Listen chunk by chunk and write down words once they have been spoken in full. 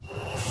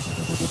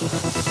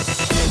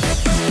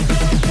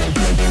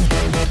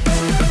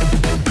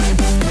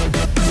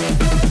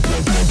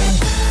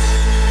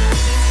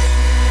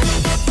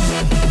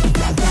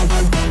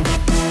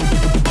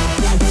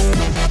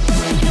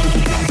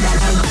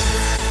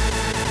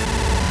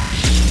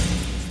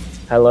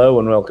Hello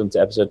and welcome to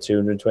episode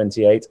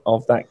 228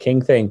 of That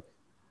King Thing,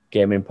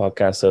 gaming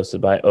podcast hosted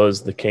by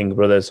us, the King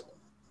Brothers.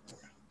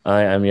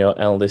 I am your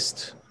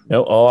eldest.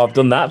 I've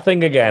done that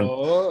thing again.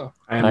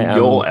 I am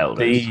your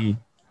eldest. The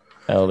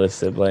eldest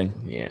sibling.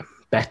 Yeah,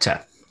 better.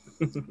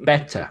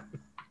 Better.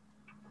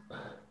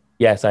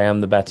 Yes, I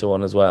am the better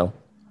one as well.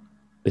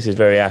 This is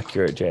very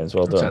accurate, James.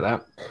 Well done. Say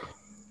that.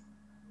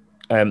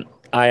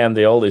 I am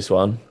the oldest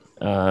one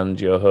and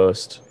your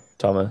host,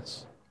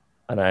 Thomas.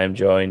 And I am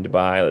joined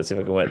by, let's see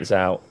if I can work this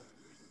out,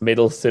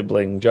 middle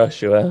sibling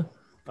Joshua.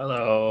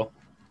 Hello.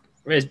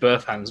 Raise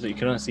both hands, but you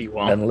can only see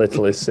one. And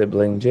littlest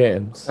sibling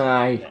James.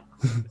 Hi.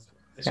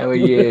 How are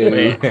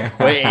you?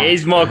 Wait, it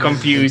is more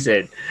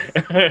confusing.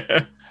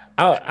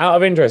 Out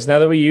of interest, now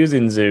that we're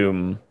using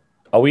Zoom,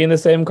 are we in the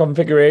same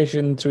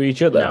configuration to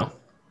each other? No.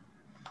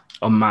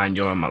 On mine,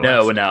 you're on my left.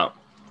 No, we're not.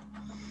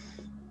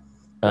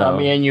 Oh.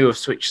 Me and you have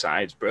switched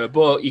sides, bro.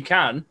 But you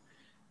can.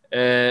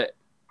 I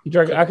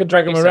could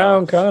drag him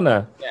around, can't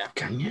I? Yeah.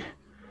 Can you?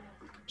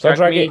 Shall I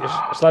drag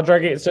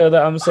it so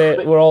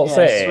that we're all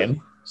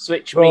same?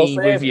 Switch We're all me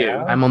same with you.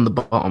 now. I'm on the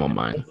bottom of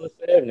mine. We're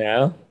same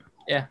now.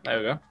 Yeah, there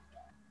we go.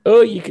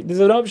 Oh, there's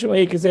an option where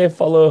you can say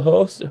follow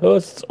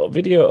host's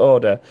video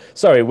order.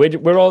 Sorry,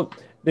 we're all.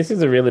 This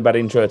is a really bad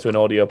intro to an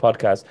audio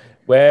podcast.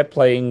 We're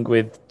playing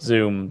with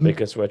Zoom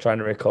because we're trying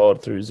to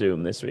record through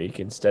Zoom this week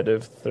instead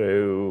of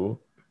through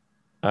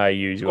our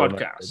usual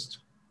Podcast.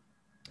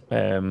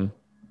 And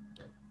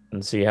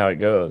see how it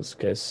goes.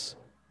 Because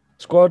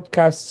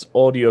Squadcast's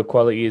audio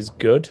quality is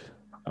good.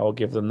 I will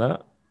give them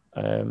that.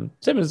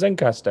 Same as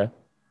Zencaster.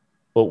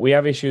 But we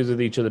have issues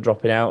with each other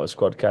dropping out of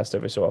Squadcast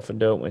every so often,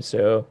 don't we?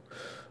 So,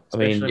 I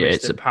mean, Especially yeah, Mr.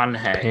 it's a pan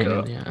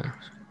haircut. Yeah.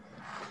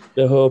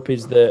 the hope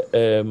is that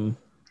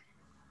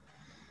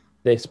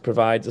this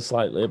provides a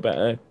slightly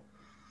better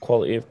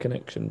quality of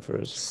connection for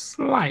us.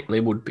 Slightly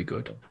would be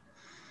good.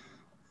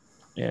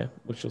 Yeah,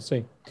 we shall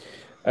see.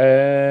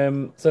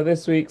 So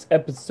this week's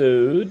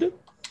episode...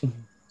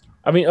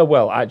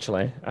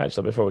 actually,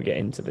 before we get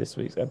into this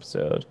week's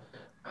episode,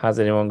 has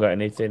anyone got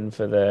anything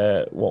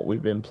for what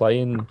we've been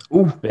playing?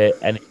 Ooh,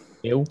 Anything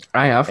new?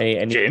 I have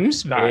Any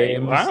James?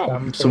 games, Wow.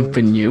 samples?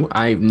 something new.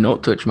 I've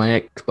not touched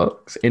my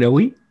Xbox in a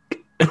week.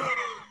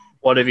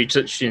 What have you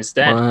touched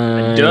instead?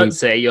 My- And don't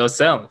say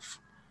yourself.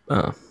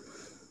 Oh.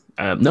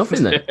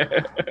 Nothing then.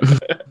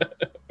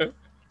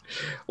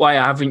 Why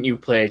haven't you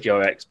played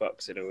your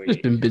Xbox in a Just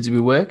week? been busy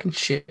with work and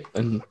shit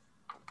and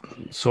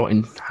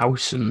sorting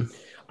house and...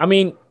 I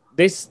mean,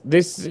 this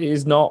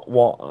is not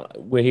what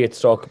we're here to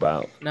talk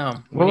about. No.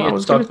 Well, We I need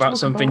was to talk gonna about talk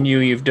something about- new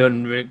you've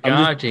done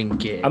regarding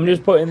game. I'm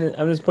just putting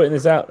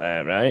this out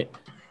there, right?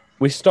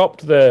 We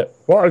stopped the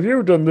 "What have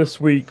you done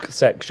this week?"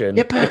 section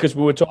because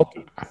we were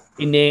talking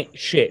innate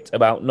shit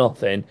about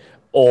nothing,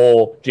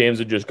 or James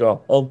would just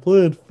go, "I've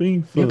played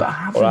FIFA,"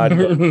 Yeah, but I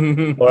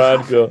or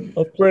I'd go,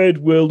 "I've played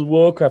World of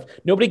Warcraft."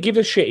 Nobody gives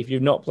a shit if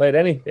you've not played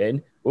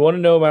anything. We want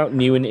to know about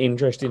new and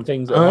interesting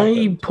things that I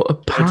happened put a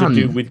to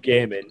do pan with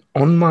gaming.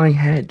 on my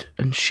head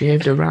and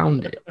shaved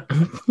around it.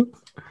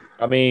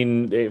 I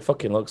mean, it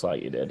fucking looks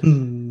like you did.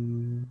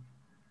 I'm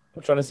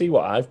trying to see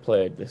what I've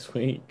played this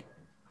week.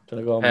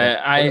 Trying to go on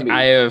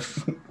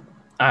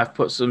I've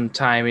put some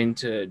time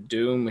into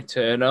Doom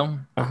Eternal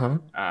Uh-huh.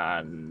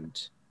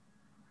 and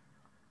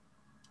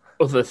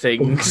other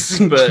things,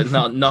 but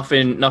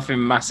nothing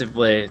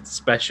massively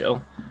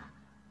special.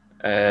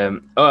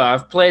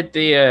 I've played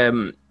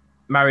the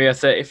Mario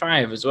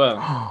 35 as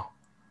well,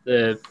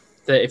 the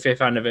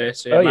 35th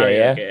anniversary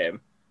Mario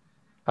game.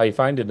 How you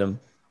finding them?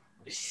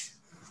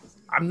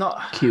 I'm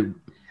not. Cute.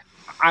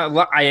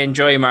 I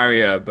enjoy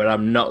Mario, but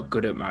I'm not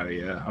good at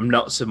Mario. I'm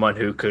not someone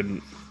who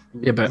can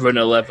Yeah, but run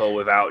a level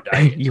without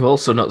dying. you're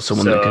also not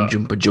someone that So- can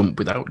jump a jump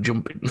without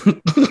jumping.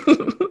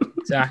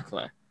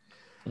 Exactly.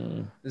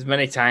 There's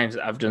many times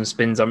that I've done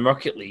spins on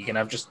Rocket League and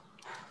I've just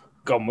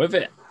gone with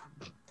it.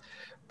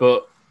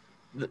 But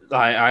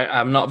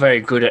I'm not very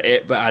good at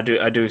it, but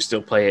I do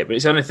still play it. But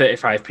it's only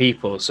 35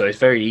 people, so it's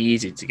very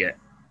easy to get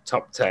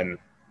top 10.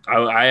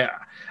 I'm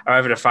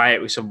having a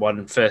fight with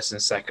someone first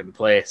and second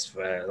place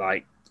for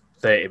like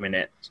 30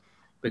 minutes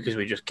because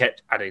we just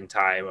kept adding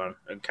time on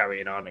and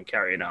carrying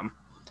on.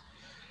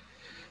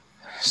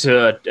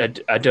 So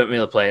I don't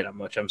really play it that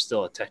much. I'm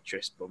still a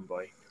Tetris bum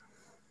boy.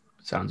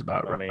 Sounds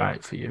about I mean-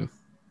 right for you.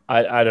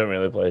 I don't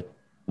really play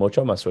much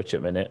on my Switch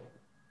at the minute.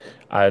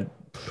 I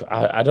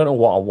don't know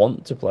what I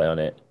want to play on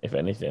it, if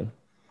anything.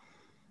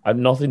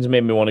 Nothing's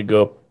made me want to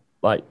go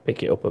like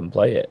pick it up and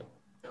play it.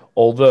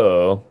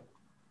 Although,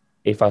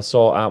 if I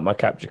sort out my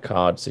capture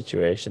card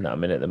situation that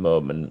I'm in at the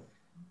moment,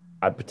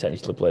 I'd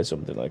potentially play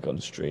something like on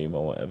stream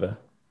or whatever.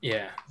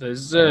 Yeah,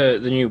 there's the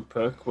new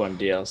Pokemon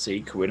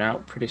DLC coming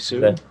out pretty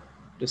soon. There.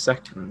 The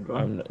second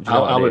one. Do you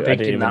know what? I'll be I didn't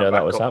picking even that know that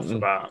back was up happening.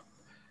 for that. Didn't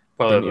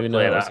Probably even know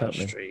play that was that on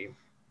happening. stream.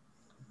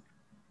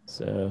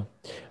 So,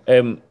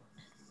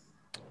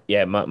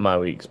 yeah, my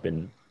week's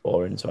been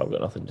boring, so I've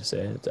got nothing to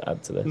say to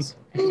add to this.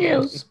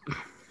 Yes.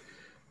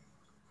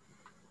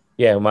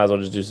 Yeah, we might as well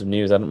just do some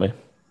news, hadn't we?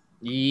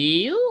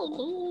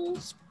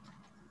 Yes.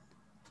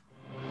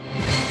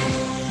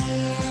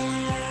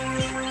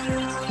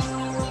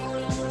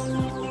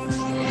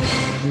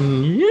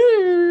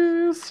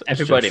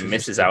 Everybody Josh,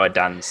 misses our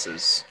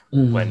dances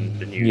when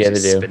the news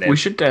is they do. spinning. We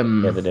should,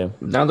 Yeah, they do.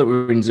 now that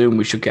we're in Zoom,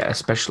 we should get a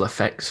special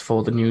effects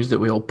for the news that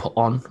we all put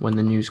on when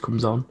the news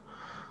comes on.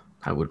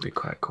 That would be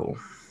quite cool.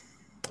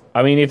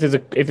 I mean, if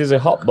there's a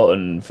hot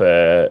button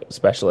for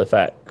special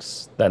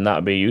effects, then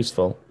that'd be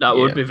useful. That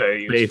would Yeah. be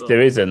very But useful. if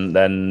there isn't,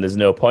 then there's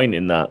no point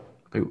in that.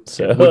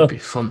 It would be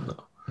fun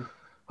though.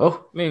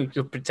 Oh, I mean, we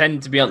could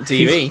pretend to be on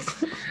TV.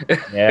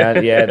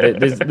 Yeah.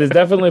 There's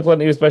definitely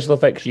plenty of special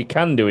effects you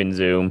can do in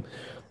Zoom,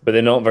 but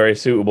they're not very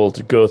suitable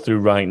to go through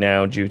right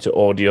now due to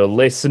audio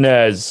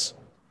listeners.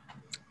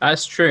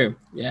 That's true.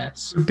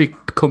 Yes.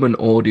 become an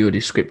audio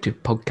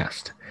descriptive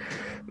podcast.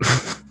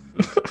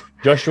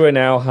 Joshua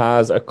now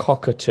has a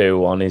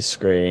cockatoo on his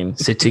screen.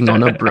 Sitting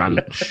on a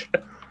branch.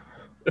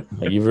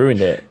 You've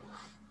ruined it.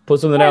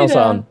 Put something else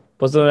on.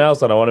 Put something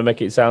else on. I want to make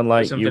it sound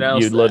like something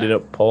else you're loading there.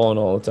 up porn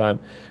all the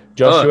time.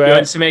 You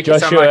want to make it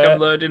sound like I'm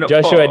loading up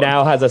Joshua porn?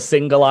 now has a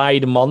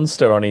single-eyed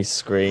monster on his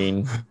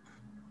screen.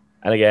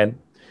 And again,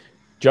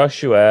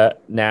 Joshua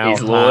now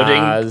He's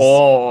loading has...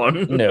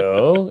 porn.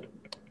 No.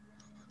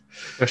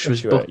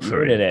 Joshua's Joshua, butt you've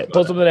furry. ruined it.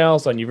 Put something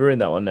else on. You've ruined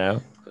that one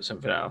now. Put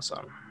something else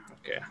on.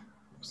 Okay.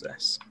 What's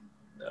this?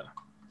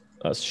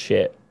 That's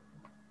shit.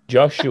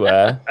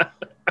 Joshua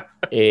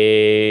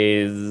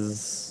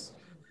is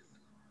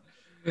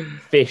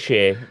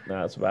fishy.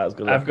 That's about as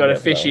good as I I've can got a get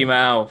for fishy that one.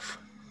 mouth.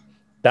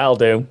 That'll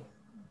do.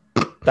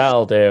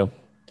 That'll do.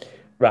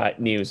 Right,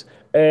 news.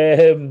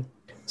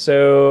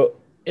 So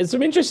it's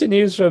some interesting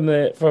news from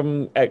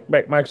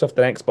Microsoft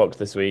and Xbox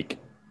this week.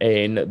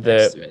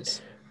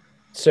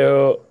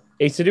 So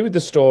it's to do with the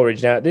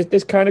storage. Now,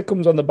 this kind of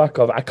comes on the back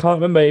of, I can't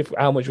remember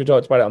how much we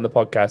talked about it on the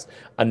podcast.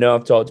 I know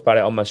I've talked about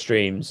it on my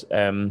streams,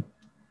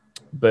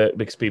 but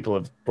because people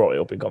have brought it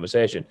up in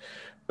conversation.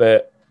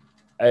 But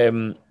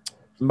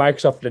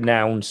Microsoft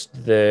announced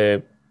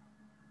the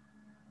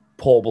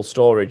portable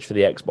storage for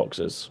the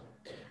Xboxes.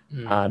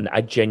 And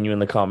I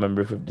genuinely can't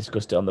remember if we've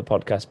discussed it on the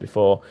podcast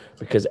before,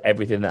 because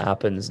everything that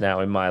happens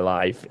now in my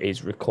life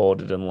is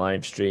recorded and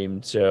live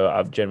streamed. So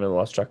I've generally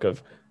lost track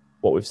of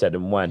what we've said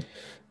and when.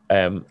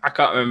 I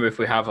can't remember if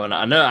we have or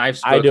not. I know I've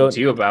spoken to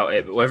you about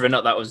it, but whether or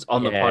not that was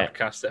on the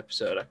podcast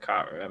episode, I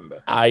can't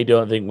remember. I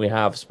don't think we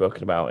have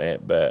spoken about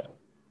it, but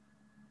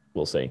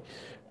we'll see.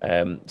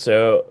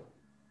 So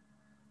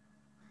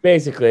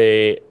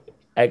basically,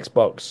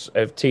 Xbox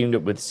have teamed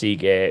up with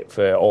Seagate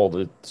for all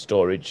the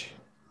storage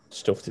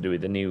stuff to do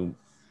with the new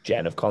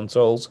gen of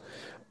consoles.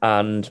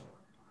 And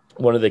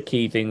one of the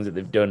key things that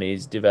they've done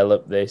is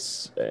develop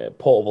this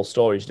portable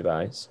storage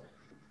device,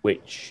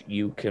 which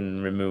you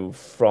can remove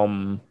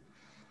from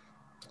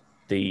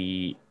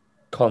the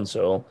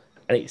console,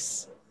 and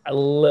it's a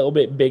little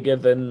bit bigger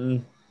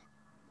than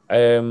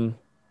a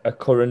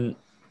current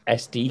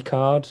SD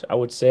card, I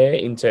would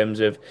say, in terms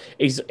of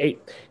it's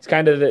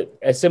kind of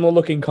a similar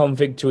looking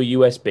config to a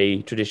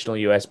USB, traditional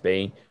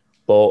USB,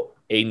 but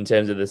in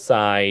terms of the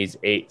size,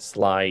 it's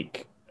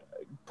like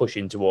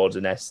pushing towards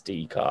an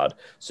SD card.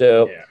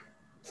 So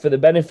for the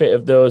benefit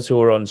of those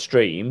who are on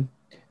stream,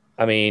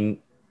 I mean,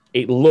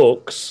 it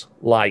looks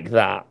like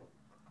that,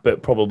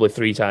 but probably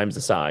 3 times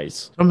the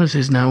size. Thomas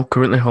is now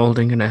currently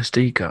holding an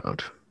SD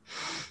card.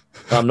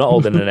 I'm not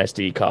holding an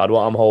SD card.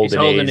 What I'm holding He's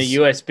holding is a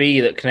USB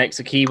that connects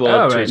a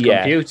keyboard to his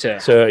computer.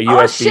 So a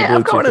USB shit,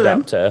 I've got one Bluetooth of them.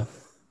 adapter.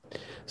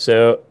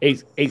 So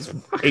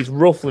it's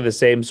roughly the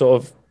same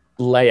sort of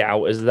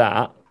layout as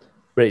that,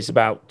 but it's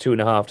about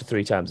 2.5 to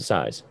 3 times the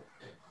size.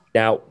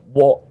 Now,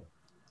 what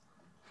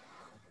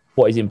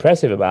is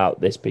impressive about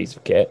this piece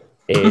of kit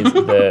is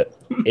that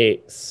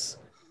it's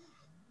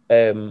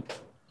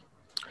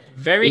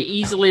Very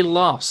easily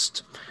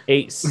lost.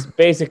 It's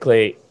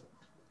basically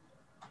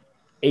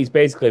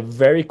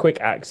very quick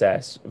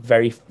access,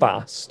 very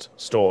fast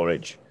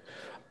storage,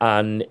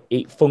 and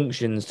it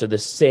functions to the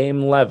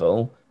same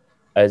level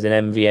as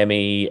an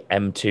NVMe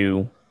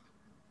M2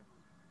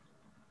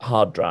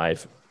 hard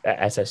drive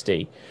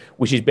SSD,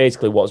 which is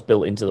basically what's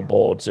built into the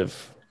boards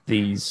of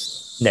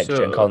these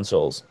next-gen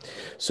consoles.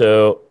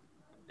 So,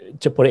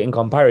 to put it in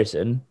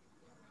comparison,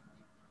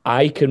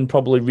 I can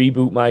probably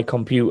reboot my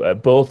computer,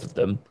 both of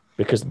them,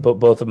 because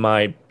both of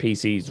my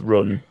PCs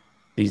run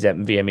these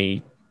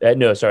NVMe.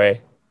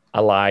 I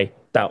lie.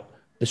 That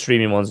the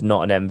streaming one's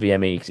not an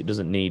NVMe because it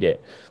doesn't need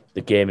it.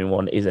 The gaming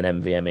one is an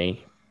NVMe,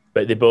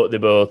 but they're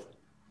both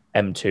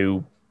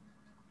M2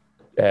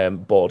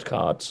 board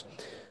cards,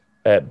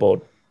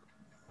 board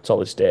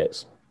solid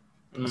states.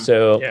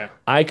 So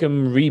I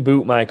can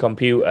reboot my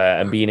computer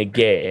and be in a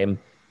game.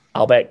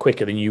 I'll bet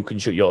quicker than you can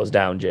shut yours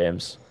down,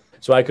 James.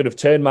 So I could have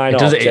turned mine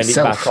off, turned it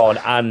back on,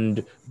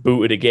 and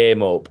booted a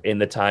game up in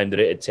the time that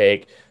it'd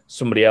take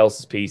somebody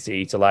else's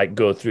PC to like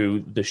go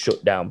through the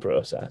shutdown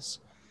process,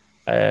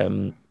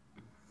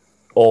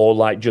 or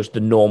like just the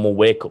normal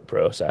wake up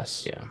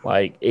process. Yeah,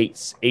 like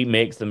it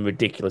makes them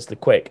ridiculously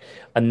quick,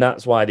 and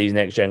that's why these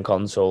next gen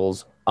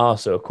consoles are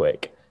so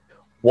quick.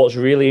 What's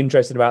really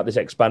interesting about this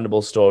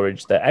expandable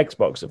storage that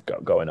Xbox have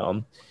got going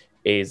on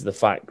is the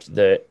fact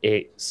that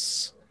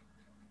it's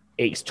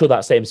to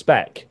that same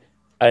spec.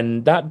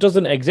 And that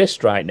doesn't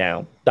exist right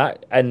now.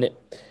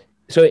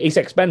 So it's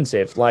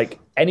expensive. Like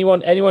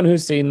anyone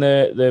who's seen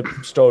the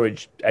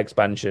storage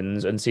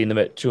expansions and seen them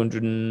at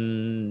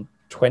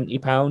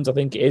 £220, I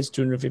think it is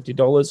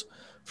 $250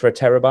 for a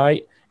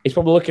terabyte, it's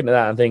probably looking at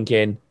that and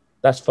thinking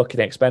that's fucking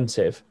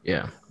expensive.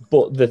 Yeah.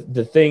 But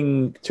the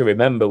thing to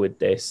remember with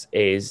this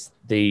is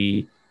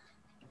the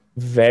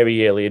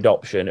very early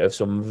adoption of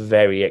some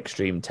very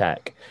extreme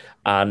tech,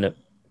 and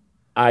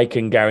I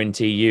can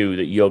guarantee you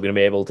that you're going to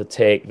be able to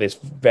take this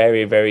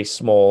very, very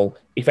small,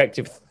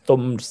 effective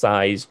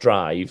thumb-sized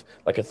drive,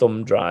 like a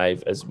thumb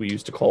drive, as we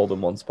used to call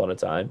them once upon a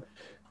time,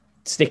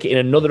 stick it in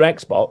another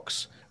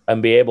Xbox,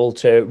 and be able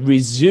to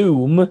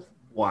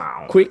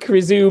quick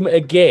resume a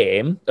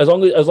game. As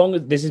long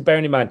as this is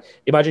bearing in mind,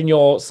 imagine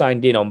you're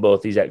signed in on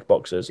both these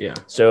Xboxes. Yeah.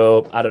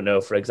 So I don't know,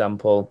 for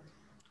example,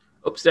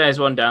 upstairs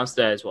one,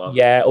 downstairs one.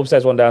 Yeah,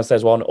 upstairs one,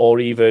 downstairs one, or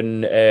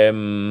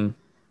even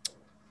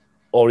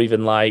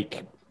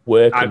like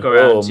working I go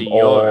around to home,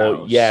 your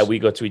or house. we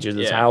go to each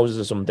other's houses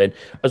or something.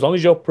 As long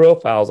as your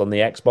profile's on the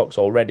Xbox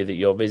already that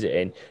you're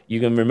visiting, you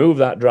can remove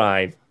that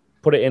drive,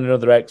 put it in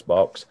another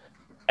Xbox,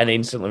 and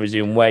instantly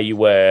resume where you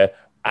were.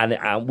 And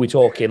we're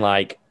talking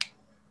like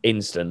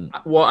instant.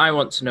 What I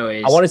want to know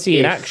is, I want to see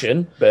in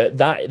action, but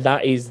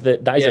that is a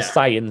Yeah.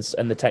 science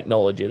and the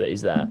technology that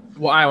is there.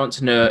 What I want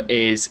to know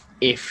is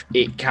if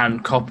it can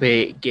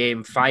copy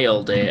game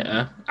file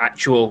data,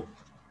 actual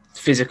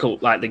physical,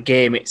 like the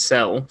game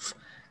itself,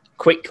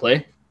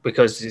 quickly,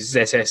 because it's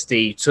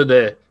SSD, to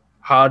the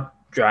hard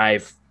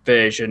drive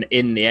version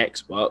in the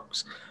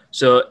Xbox.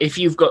 So if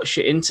you've got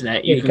shit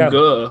internet, you can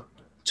go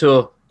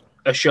to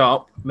a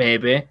shop,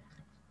 maybe,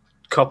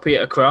 copy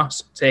it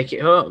across, take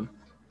it home.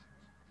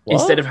 What?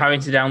 Instead of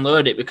having to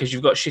download it because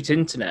you've got shit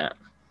internet.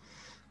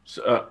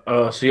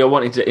 So you're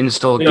wanting to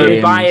install You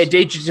games? buy a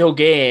digital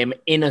game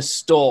in a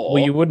store.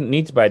 Well, you wouldn't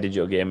need to buy a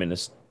digital game in a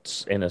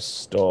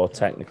store,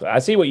 technically. I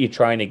see what you're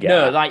trying to get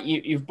No, at. like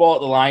you've bought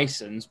the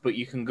license, but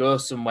you can go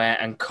somewhere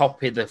and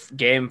copy the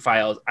game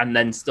files and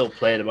then still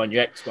play them on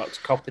your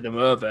Xbox, copy them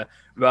over,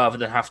 rather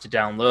than have to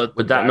download them.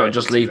 Would that not directly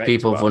just to leave your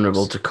people Xbox.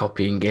 vulnerable to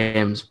copying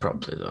games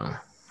properly, though?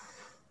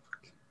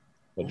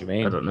 What do you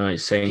mean? I don't know.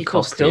 It's saying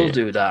People copy still it.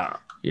 do that.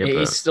 Yeah, It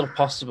but is still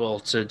possible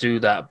to do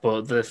that,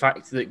 but the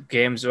fact that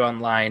games are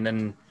online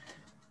and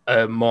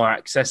are more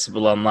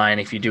accessible online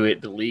if you do it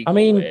the legal I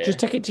mean, way. just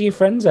take it to your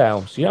friend's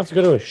house. You don't have to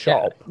go to a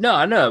shop. No,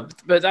 I know,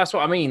 but that's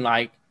what I mean.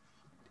 Like,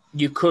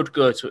 you could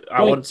go to.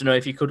 I want to know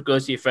if you could go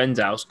to your friend's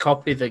house,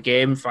 copy the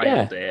game file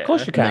Yeah, data, of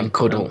course you can. and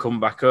come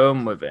back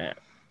home with it.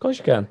 Of course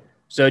you can.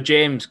 So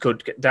James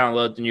could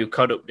download the new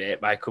COD update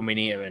by coming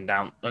here and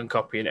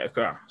copying it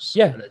across.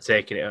 Yeah. And then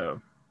taking it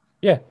home.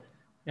 Yeah.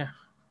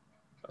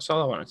 That's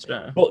all I wanted to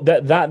know. But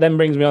that then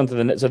brings me on to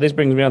this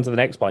brings me on to the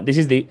next point.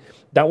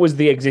 That was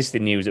the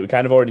existing news that we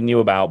kind of already knew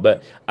about,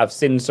 but I've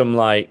seen some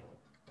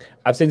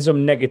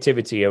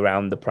negativity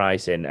around the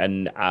pricing,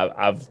 and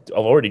I've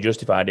already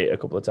justified it a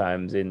couple of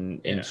times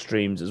in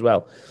streams as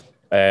well.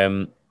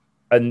 And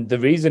the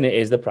reason it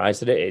is the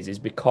price that it is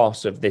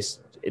because of this.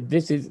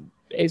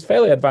 It's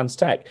fairly advanced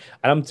tech,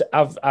 and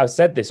I've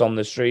said this on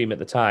the stream at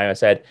the time. I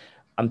said,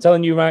 I'm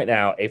telling you right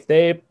now, if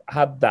they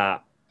had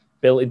that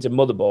built into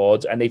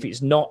motherboards, and if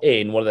it's not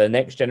in one of the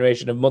next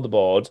generation of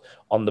motherboards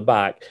on the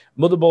back,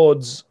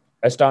 motherboards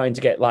are starting to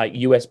get like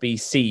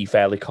USB-C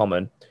fairly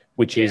common,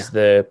 which is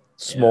the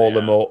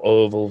smaller, more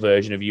oval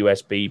version of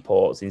USB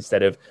ports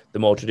instead of the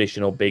more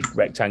traditional big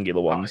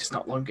rectangular ones. It's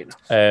not long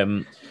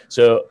enough.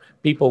 So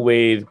people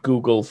with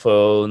Google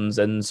phones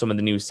and some of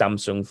the new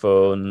Samsung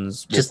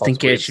phones, will Just in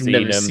possibly case have you've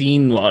never them.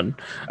 seen one.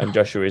 And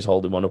Joshua is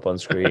holding one up on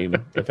screen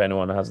if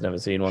anyone has never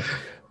seen one.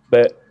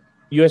 But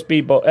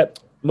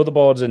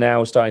motherboards are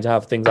now starting to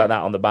have things like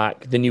that on the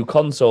back. The new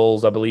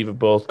consoles, I believe, have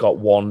both got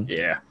one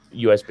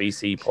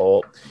USB-C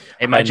port.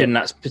 Imagine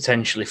that's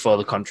potentially for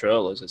the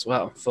controllers as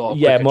well. For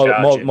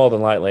more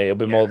than likely. It'll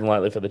be more than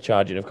likely for the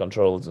charging of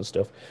controllers and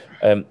stuff.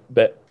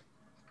 But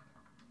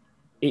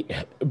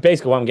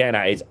basically what I'm getting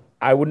at is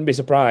I wouldn't be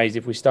surprised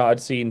if we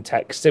started seeing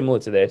tech similar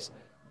to this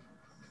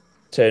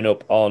turn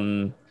up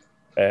on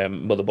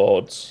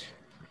motherboards.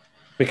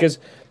 Because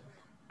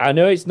I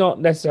know it's not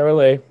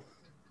necessarily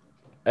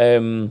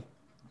a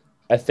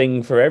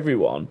thing for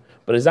everyone,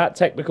 but as that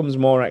tech becomes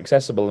more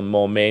accessible and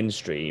more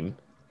mainstream,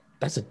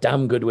 that's a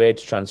damn good way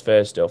to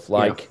transfer stuff.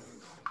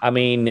 I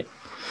mean,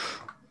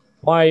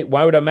 why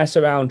would I mess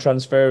around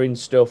transferring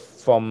stuff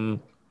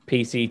from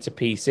PC to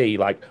PC,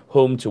 like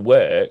home to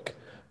work,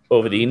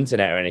 over the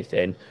internet or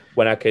anything,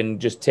 when I can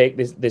just take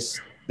this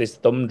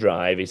thumb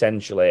drive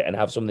essentially and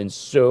have something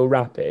so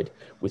rapid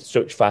with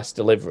such fast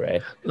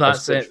delivery,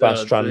 such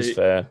fast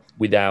transfer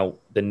without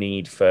the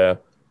need for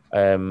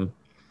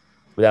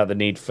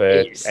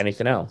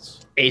anything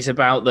else. It's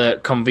about the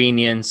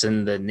convenience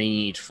and the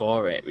need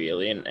for it,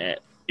 really, isn't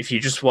it? If you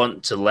just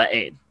want to let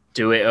it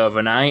do it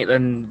overnight,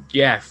 then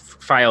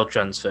file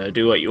transfer,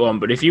 do what you want.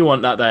 But if you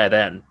want that there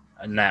then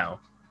and now,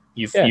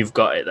 you've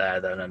got it there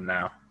then and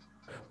now.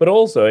 But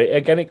also,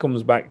 again, it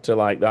comes back to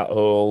like that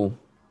whole,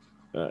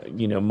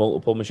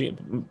 multiple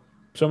machine.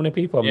 So many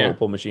people have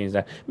multiple machines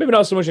now. Maybe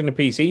not so much in the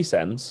PC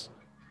sense,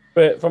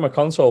 but from a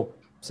console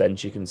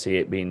sense, you can see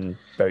it being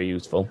very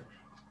useful.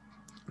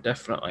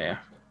 Definitely, yeah.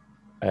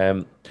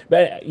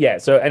 But yeah,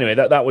 so anyway,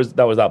 that was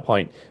that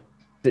point,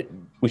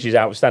 which is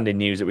outstanding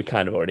news that we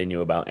kind of already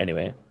knew about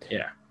anyway.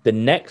 Yeah. The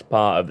next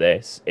part of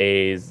this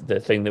is the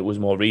thing that was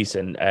more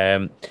recent.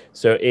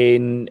 So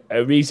in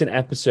a recent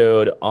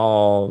episode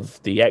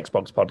of the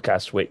Xbox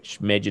podcast,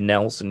 which Major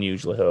Nelson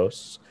usually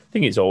hosts, I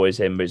think it's always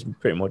him, but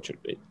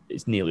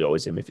it's nearly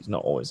always him if it's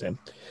not always him.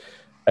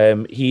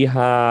 He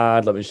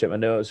had, let me just check my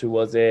notes, who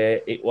was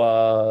it? It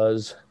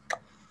was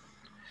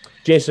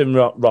Jason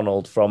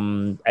Ronald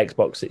from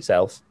Xbox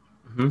itself,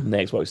 the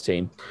Xbox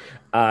team.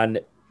 And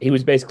he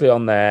was basically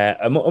on there,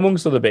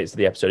 amongst other bits of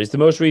the episode. It's the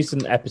most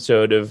recent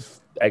episode of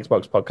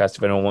Xbox podcast,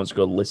 if anyone wants to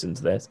go listen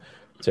to this,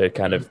 to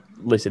kind of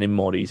listen in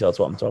more detail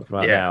to what I'm talking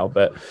about now.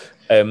 But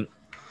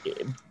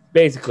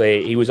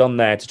basically, he was on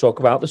there to talk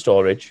about the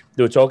storage.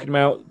 They were talking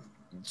about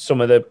some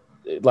of the,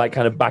 like,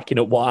 kind of backing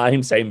up what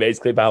I'm saying,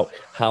 basically, about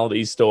how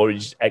these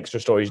extra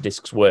storage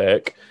discs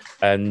work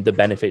and the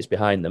benefits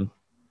behind them.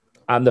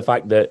 And the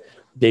fact that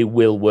they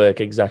will work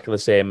exactly the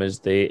same as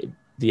the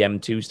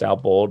M2 style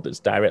board that's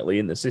directly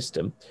in the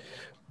system.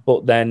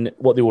 But then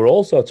what they were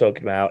also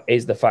talking about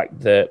is the fact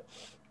that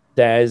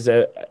there's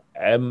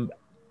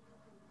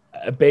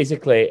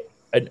basically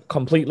a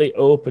completely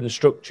open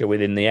structure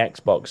within the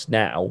Xbox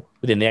now,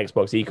 within the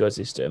Xbox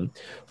ecosystem,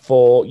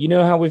 for, you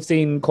know how we've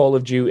seen Call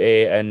of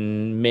Duty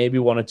and maybe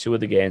one or two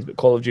other games, but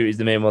Call of Duty is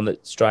the main one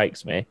that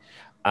strikes me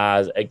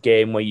as a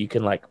game where you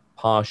can, like,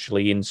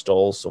 partially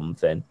install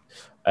something.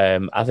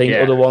 I think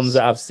other ones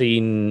that I've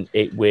seen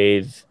it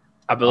with,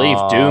 I believe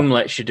Doom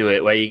lets you do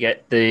it, where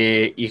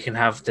you can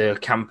have the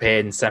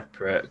campaign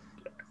separate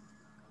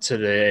to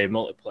the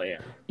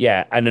multiplayer.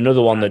 Yeah, and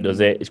another one that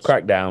does it is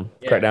Crackdown.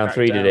 Crackdown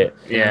 3 did it.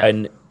 Yeah.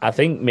 And I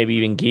think maybe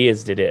even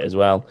Gears did it as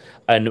well.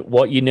 And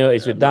what you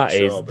notice with that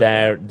is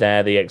they're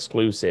the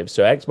exclusive.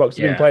 So Xbox has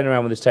been playing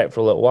around with this tech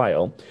for a little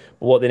while.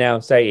 But what they're now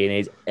saying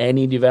is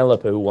any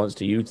developer who wants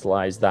to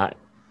utilize that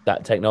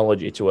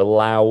technology to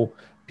allow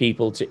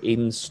people to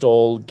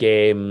install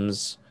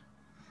games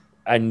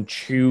and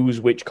choose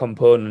which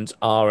components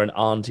are and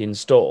aren't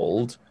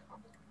installed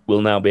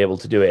will now be able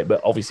to do it,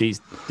 but obviously it's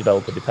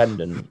developer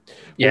dependent.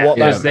 Yeah, what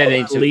that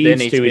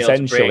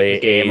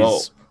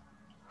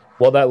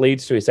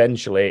leads to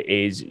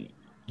essentially is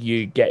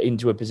you get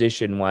into a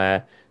position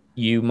where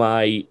you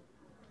might,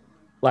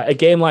 like a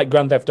game like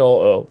Grand Theft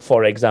Auto,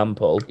 for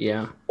example,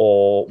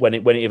 or when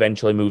it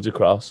eventually moves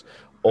across,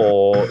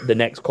 or the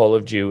next Call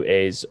of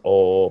Duties,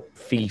 or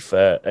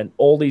FIFA, and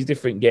all these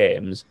different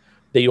games,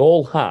 they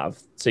all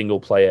have single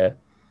player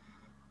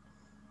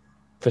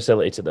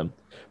facility to them.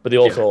 But they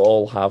also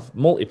all have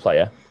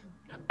multiplayer.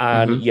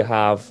 And you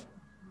have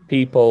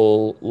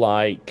people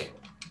like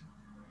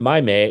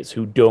my mates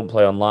who don't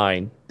play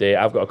online.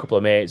 I've got a couple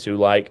of mates who,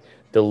 like,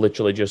 they'll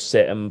literally just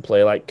sit and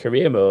play, like,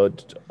 career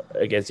mode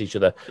against each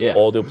other.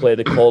 Or they'll play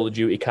the Call of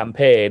Duty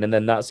campaign and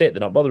then that's it.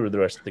 They're not bothered with the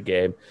rest of the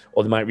game.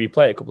 Or they might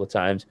replay it a couple of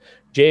times.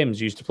 James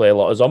used to play a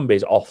lot of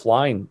zombies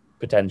offline,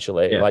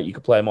 potentially. Like, you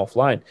could play them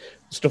offline.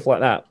 Stuff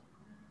like that.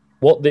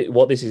 What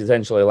this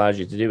essentially allows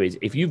you to do is,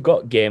 if you've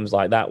got games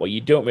like that where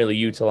you don't really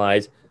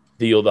utilize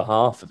the other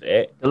half of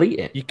it, delete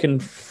it. You can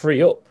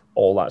free up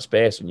all that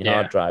space on your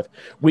hard drive,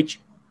 which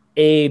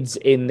aids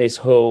in this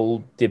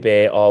whole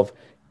debate of,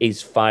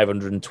 is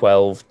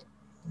 512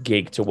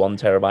 gig to 1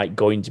 terabyte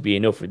going to be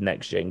enough with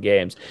next gen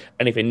games?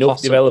 And if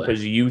enough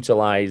developers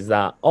utilize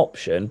that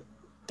option,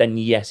 then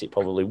yes, it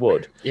probably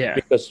would. Yeah.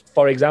 Because,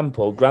 for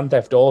example, Grand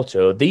Theft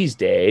Auto these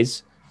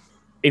days,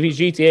 if it's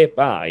GTA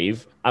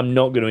 5, I'm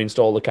not going to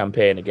install the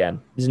campaign again.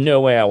 There's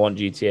no way I want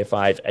GTA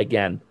 5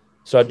 again.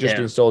 So I just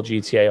install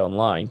GTA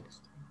Online.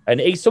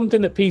 And it's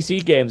something that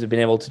PC games have been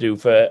able to do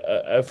for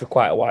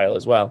quite a while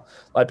as well.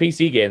 Like,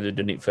 PC games have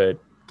done it for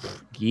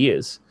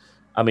years.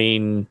 I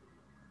mean,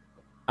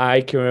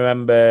 I can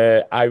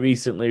remember I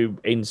recently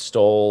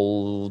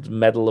installed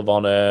Medal of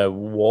Honor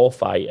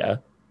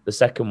Warfighter, the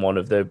second one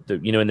of the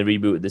in the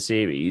reboot of the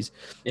series.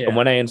 Yeah. And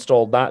when I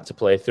installed that to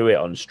play through it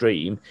on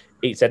stream,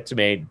 it said to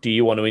me, do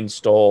you want to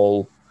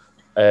install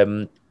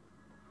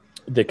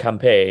the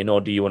campaign,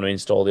 or do you want to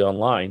install the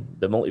online,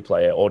 the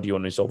multiplayer, or do you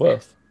want to install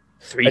both?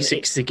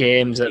 360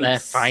 games at their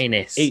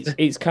finest.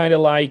 It's kind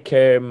of like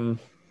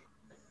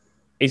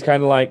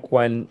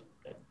when,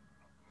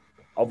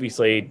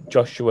 obviously,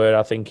 Joshua,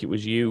 I think it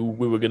was you,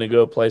 we were going to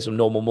go play some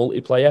normal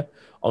multiplayer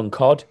on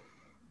COD,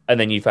 and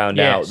then you found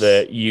out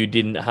that you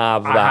didn't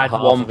have that. I had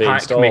half one of it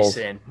pack installed.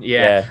 missing.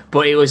 Yeah,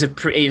 but it was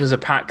a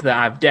pack that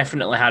I've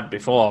definitely had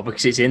before,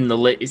 because it's in the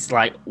it's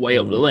like way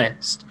up the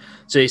list.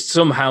 So it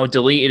somehow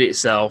deleted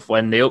itself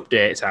when the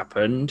updates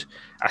happened.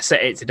 I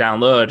set it to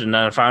download, and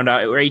then I found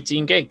out it were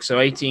 18 gigs. So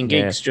 18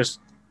 gigs just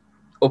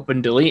up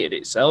and deleted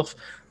itself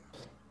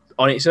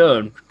on its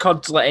own.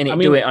 COD's letting it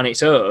do it on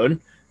its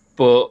own,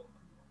 but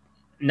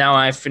now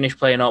I've finished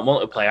playing out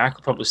multiplayer, I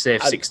could probably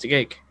save 60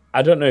 gig.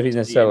 I don't know if it's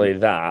necessarily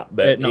that,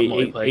 but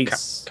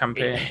it's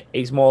campaign.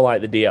 It's more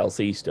like the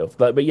DLC stuff.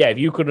 But yeah, if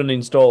you could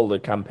uninstall the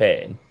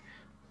campaign,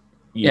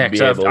 Yeah, you'd be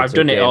because able I've to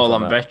done it gain all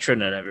from on that.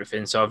 veteran and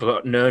everything, so I've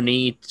got no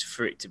need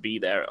for it to be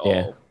there at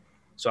Yeah. all.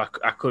 So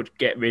I could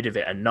get rid of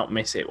it and not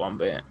miss it one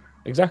bit.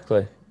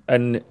 Exactly.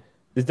 And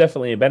there's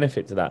definitely a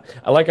benefit to that.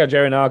 I like how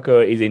Jerry Narco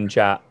is in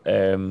chat.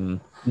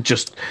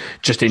 Just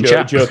in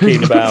chat.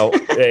 Joking about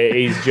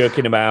he's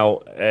joking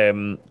about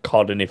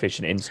COD and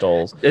efficient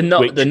installs. They're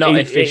not It is a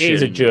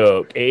efficient.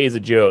 joke. It is a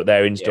joke.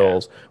 Their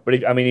installs, but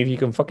if you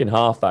can fucking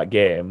half that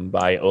game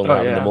by only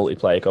having the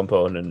multiplayer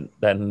component,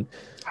 then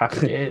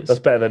Happy days. that's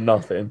better than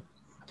nothing.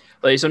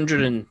 But it's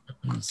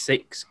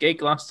 106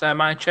 gig last time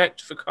I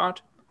checked for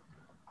COD.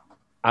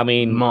 I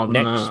mean, More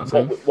than next,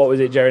 that, what was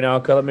it, Jerry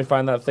Narco? Let me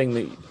find that thing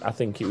that I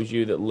think it was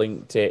you that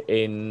linked it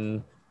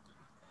in.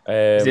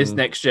 Is this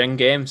next gen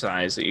game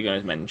size that you're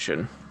going to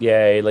mention?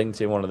 Yeah, he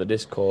linked in one of the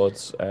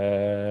Discords.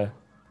 Yeah,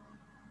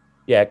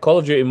 Call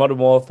of Duty Modern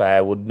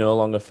Warfare would no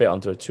longer fit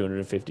onto a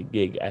 250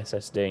 gig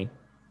SSD.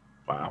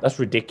 Wow. That's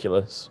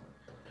ridiculous.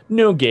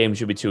 No game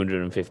should be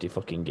 250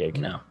 fucking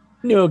gig.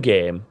 No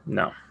game.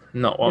 No,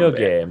 not one No bit.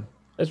 game.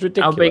 That's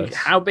ridiculous.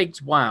 How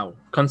big's WoW?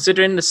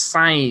 Considering the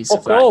size of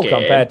Fuck that all game.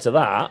 compared to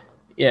that.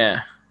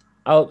 Yeah.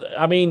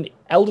 I mean,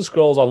 Elder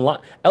Scrolls Online.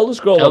 Elder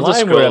Scrolls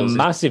Online were a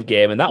massive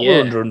game, and that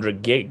were under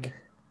 100 gig.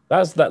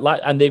 That's that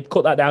and they've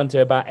cut that down to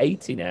about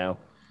 80 now,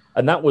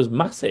 and that was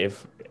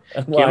massive.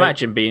 Can you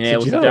imagine being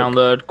able to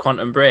download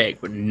Quantum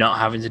Break but not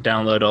having to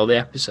download all the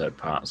episode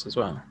parts as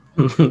well?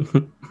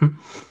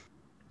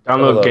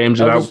 Download games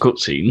without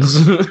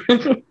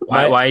cutscenes.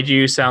 Why do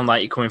you sound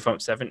like you're coming from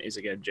 70s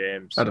again,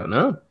 James? I don't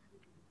know.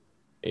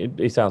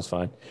 It sounds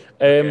fine.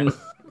 All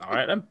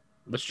right then.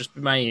 Let's just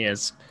be my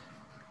ears.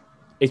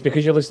 It's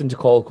because you're listening to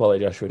call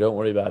quality, Joshua. Don't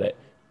worry about it.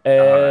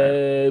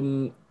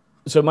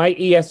 So my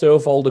ESO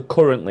folder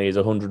currently is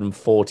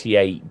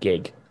 148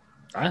 gig.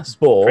 That's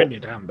pretty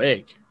damn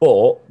big.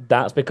 But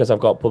that's because I've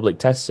got public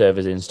test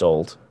servers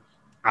installed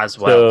as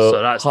well.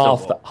 So that's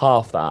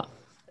half that,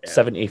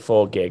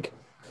 74 gig.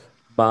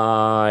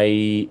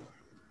 My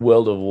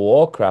World of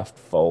Warcraft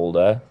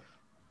folder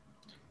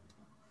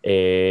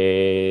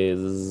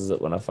is,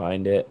 when I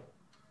find it,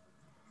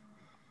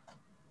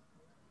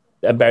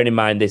 and bearing in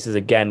mind this is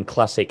again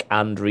classic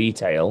and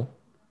retail.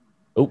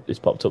 Oh, it's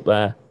popped up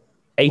there.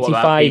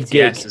 85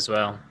 gig as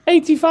well.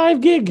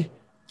 85 gig.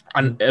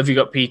 And have you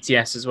got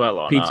PTS as well?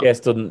 Or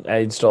PTS doesn't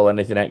install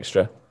anything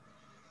extra.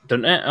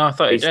 Doesn't it? Oh, I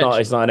thought it did.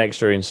 It's not an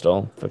extra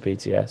install for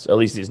PTS. At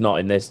least it's not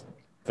in this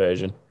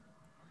version.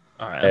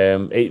 All right.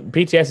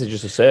 PTS is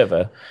just a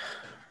server.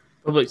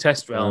 Public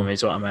test realm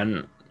is what I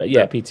meant.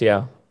 Yeah,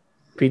 PTR.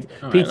 It's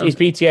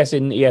PTS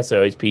in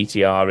ESO. It's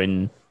PTR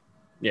in.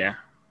 Yeah.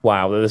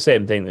 Wow, they're the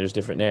same thing. They're just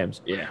different names.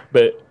 Yeah.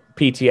 But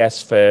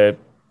PTS for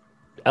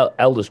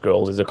Elder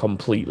Scrolls is a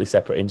completely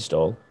separate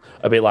install.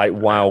 A bit like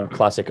WoW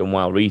Classic and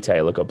WoW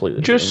Retail are completely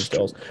different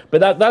installs.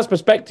 But that's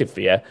perspective for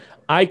you.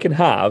 I can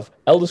have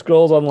Elder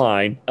Scrolls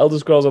Online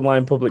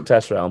Public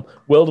Test Realm,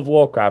 World of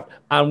Warcraft,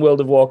 and World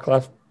of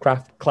Warcraft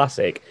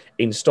Classic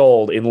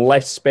installed in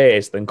less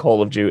space than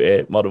Call of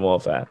Duty Modern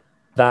Warfare.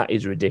 That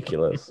is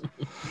ridiculous.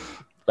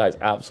 That is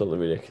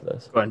absolutely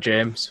ridiculous. Go on,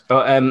 James.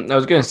 But I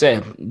was going to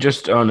say,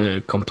 just on a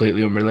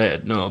completely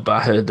unrelated note, but I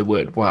heard the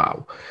word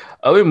wow.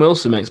 Owen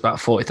Wilson makes about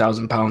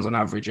 £40,000 on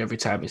average every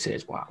time he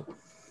says wow.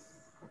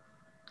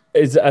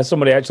 Has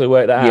somebody actually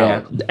worked that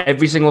out? Yeah,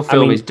 every single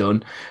film is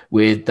done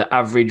with the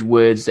average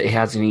words that he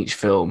has in each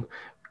film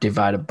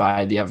divided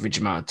by the average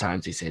amount of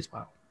times he says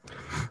wow.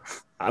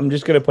 I'm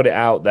just going to put it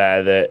out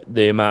there that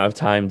the amount of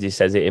times he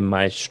says it in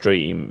my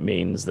stream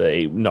means that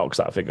he knocks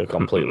that figure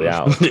completely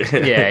out.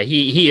 Yeah,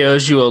 he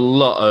owes you a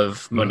lot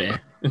of money.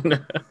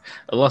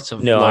 A lot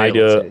of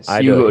loyalties. I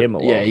owe him a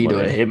lot of money. Yeah, you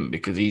owe him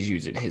because he's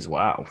using his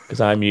wow.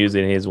 Because I'm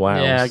using his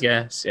wow. Yeah, I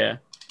guess, yeah.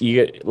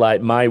 You get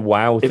like my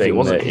wow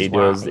thing that he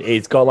does.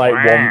 It's got like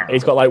wow.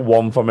 It's got like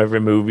one from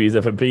every movie he's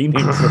ever been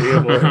in.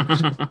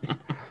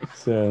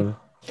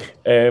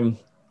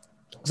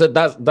 So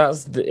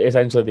that's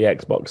essentially the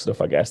Xbox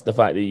stuff, I guess. The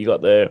fact that you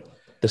got the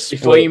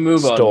split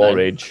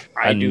storage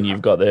and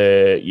you've got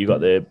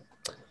the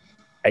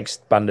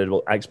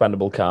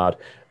expandable card.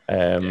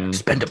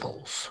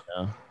 Expendables.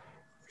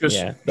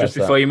 Just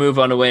before you move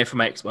on away from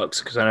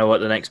Xbox, because I know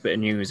what the next bit of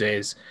news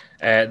is.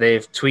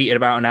 They've tweeted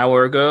about an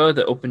hour ago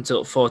that up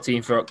until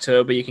 14th of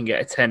October, you can get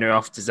a tenner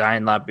off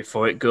Design Lab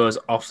before it goes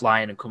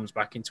offline and comes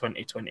back in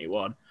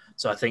 2021.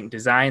 So I think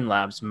Design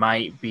Labs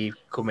might be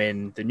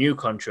becoming the new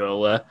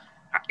controller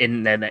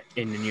in the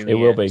new year. It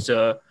will be.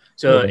 So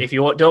if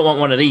you don't want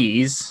one of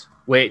these,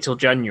 wait till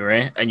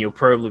January, and you'll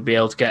probably be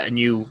able to get a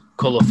new,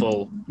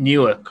 colourful,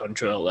 newer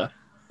controller.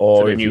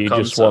 Or if you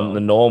just want the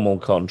normal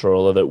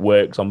controller that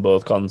works on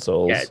both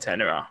consoles, get a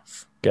tenner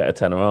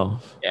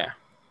off. Yeah.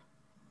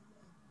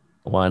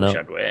 Why not? Wish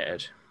I'd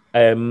waited.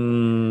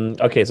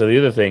 Okay, so the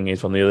other thing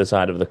is from the other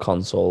side of the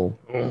console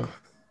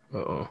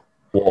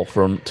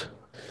warfront.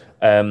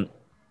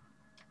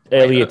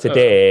 Earlier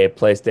today,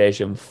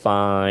 PlayStation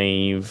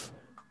 5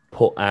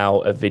 put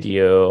out a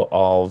video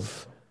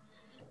of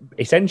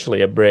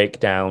essentially a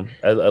breakdown,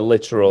 a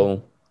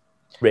literal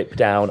rip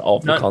down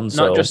of the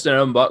console. Not just an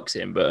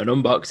unboxing, but an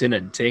unboxing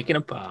and taking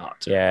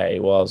apart. Yeah,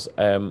 it was.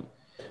 The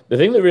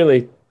thing that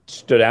really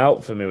stood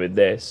out for me with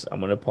this, I'm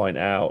going to point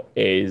out,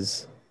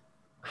 is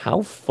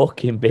how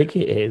fucking big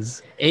it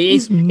is.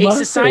 It's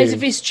the size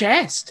of his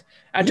chest.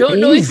 I don't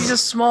know if he's a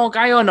small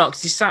guy or not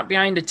because he's sat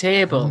behind a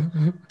table,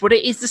 but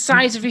it is the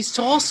size of his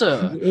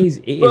torso. It is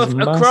both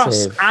massive.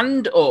 across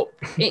and up.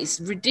 It's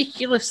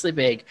ridiculously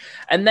big.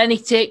 And then he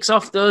takes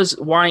off those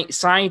white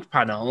side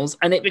panels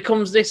and it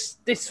becomes this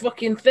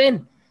fucking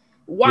thing.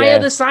 Why are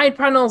the side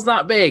panels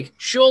that big?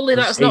 Surely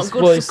that's not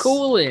good for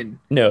cooling.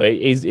 No,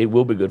 it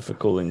will be good for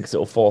cooling because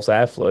it'll force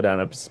airflow down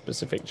a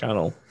specific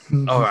channel.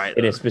 All right.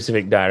 In a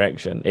specific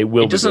direction. It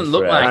will. It doesn't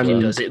look like it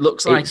does. It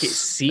looks like it's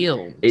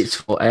sealed. It's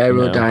for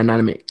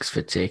aerodynamics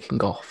for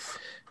taking off.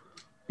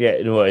 Yeah,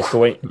 no, it's for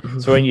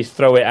when you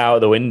throw it out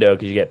of the window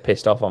because you get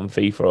pissed off on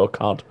FIFA or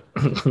COD.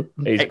 It's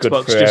good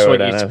Xbox for just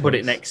want you to aerodynamics. put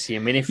it next to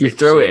your mini You fridge.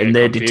 throw it so and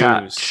they you're confused.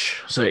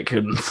 detach so it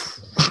can.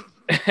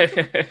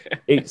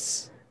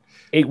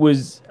 It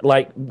was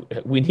like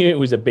we knew it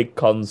was a big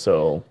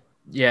console.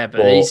 Yeah,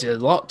 but he's a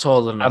lot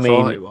taller than I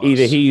thought he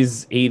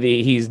was. Either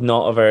he's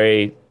not a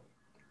very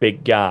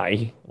big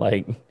guy,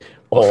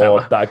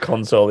 or that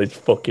console is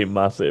fucking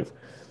massive.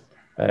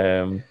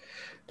 It's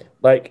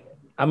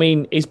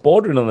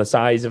bordering on the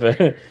size of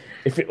a.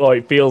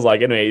 It feels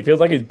like anyway. It feels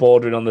like it's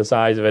bordering on the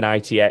size of an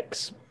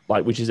ITX,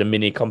 which is a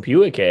mini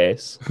computer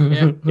case.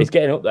 Yeah. It's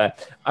getting up there.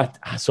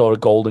 I saw a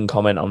golden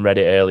comment on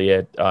Reddit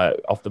earlier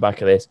off the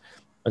back of this,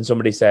 and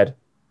somebody said,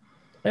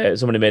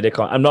 somebody made a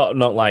comment. I'm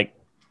not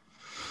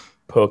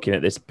poking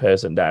at this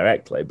person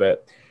directly,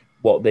 but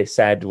what they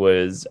said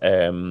was,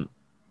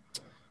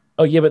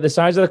 oh yeah, but the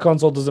size of the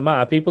console doesn't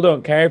matter. People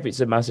don't care if it's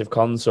a massive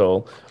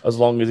console as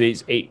long as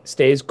it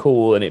stays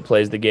cool and it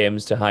plays the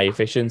games to high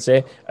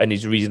efficiency and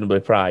is reasonably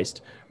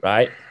priced,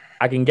 right?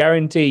 I can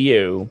guarantee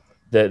you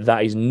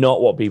that is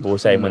not what people were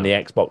saying when the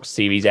Xbox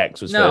Series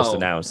X was first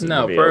announced.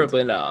 No,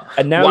 probably not.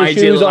 And now Why the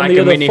shoes on the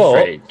other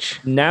foot. Fridge?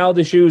 Now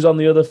the shoes on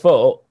the other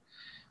foot.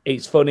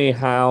 It's funny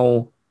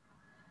how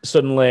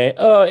suddenly,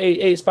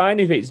 it's fine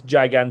if it's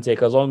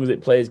gigantic as long as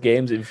it plays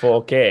games in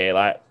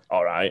 4K.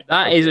 All right.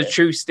 That is a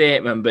true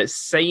statement, but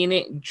saying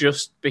it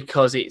just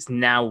because it's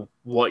now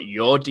what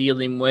you're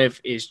dealing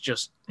with is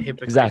just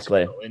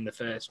hypocritical in the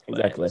first place.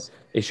 Exactly.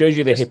 It shows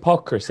you the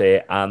hypocrisy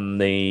and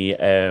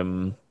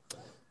the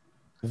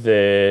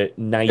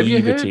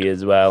naivety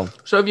as well.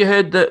 So have you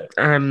heard that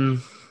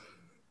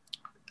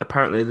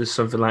apparently there's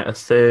something like a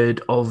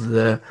third of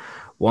the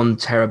 1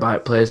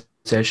 terabyte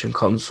PlayStation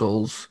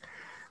console's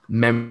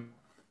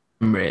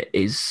memory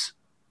is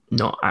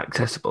not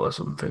accessible or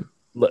something?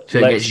 So it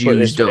gets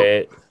used up.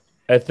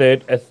 A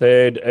third.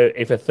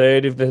 If a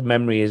third of the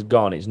memory is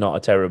gone, it's not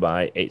a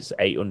terabyte. It's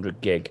 800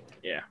 gig.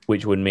 Yeah,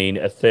 which would mean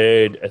a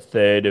third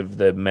of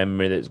the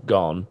memory that's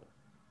gone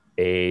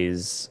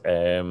is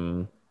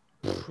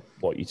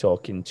what you're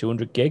talking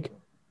 200 gig.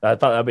 I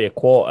thought that'd be a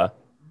quarter,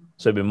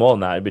 so it'd be more than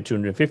that. It'd be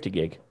 250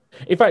 gig.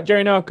 In fact,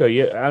 Jerry Narco,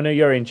 I know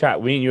you're in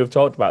chat. We and you have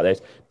talked about this.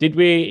 Did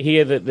we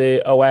hear that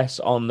the OS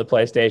on the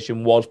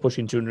PlayStation was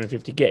pushing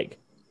 250 gig?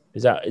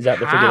 Is that the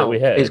figure that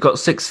we heard? It's got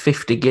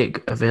 650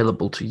 gig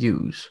available to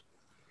use.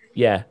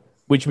 Yeah,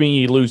 which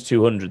means you lose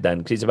 200 then,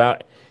 because it's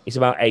about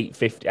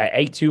 850,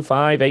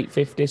 825,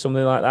 850,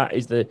 something like that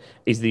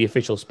is the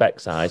official spec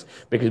size.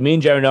 Because me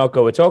and Jerry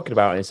Narco were talking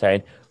about it and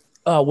saying,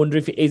 oh, I wonder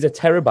if it is a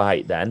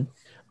terabyte then,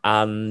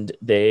 and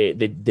they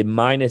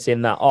minus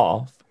in that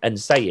off and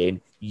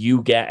saying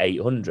you get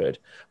 800,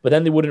 but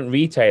then they wouldn't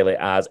retail it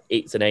as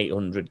it's an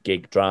 800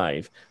 gig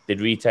drive. They'd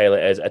retail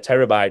it as a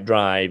terabyte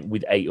drive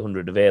with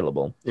 800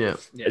 available. Yeah.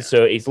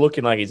 So it's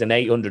looking like it's an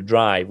 800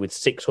 drive with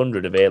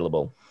 600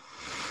 available.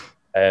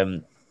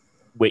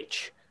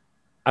 Which,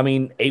 I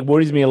mean, it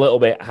worries me a little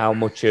bit how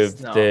much of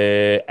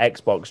the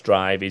Xbox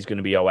drive is going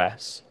to be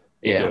OS.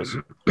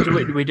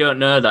 We don't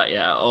know that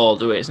yet at all,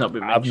 do we? It's not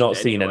been mentioned. I've not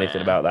seen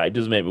anything about that. It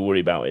does make me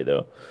worry about it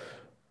though.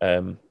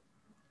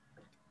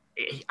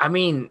 I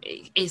mean,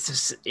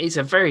 it's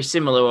a very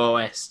similar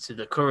OS to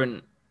the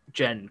current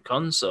gen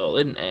console,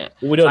 isn't it?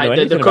 We don't know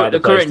anything about the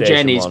current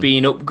gen PlayStation is 1.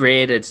 being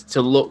upgraded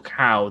to look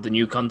how the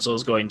new console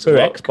is going to for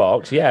look.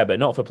 Xbox, yeah, but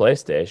not for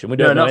PlayStation. We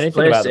don't know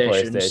anything about the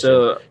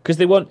PlayStation. Because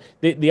they want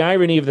the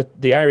irony of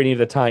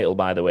the title,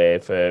 by the way,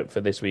 for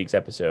this week's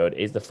episode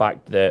is the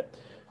fact that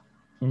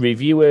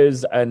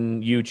reviewers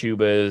and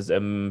YouTubers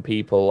and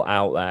people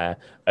out there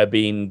are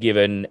being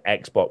given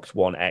Xbox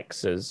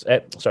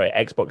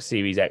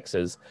Series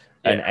X's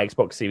and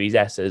Xbox Series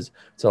S's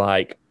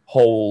to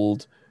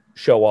hold,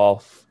 show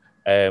off.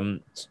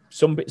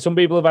 Some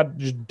people have had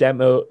just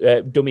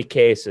dummy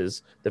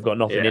cases. They've got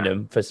nothing in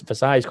them for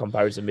size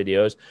comparison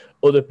videos.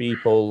 Other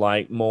people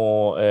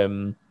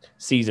more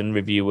seasoned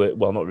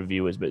not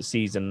reviewers, but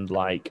seasoned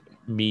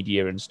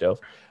media and stuff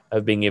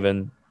have been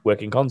given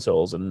working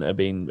consoles and have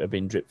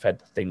been drip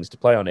fed things to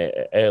play on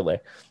it early,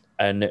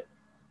 and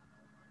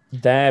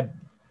they're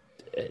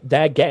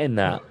getting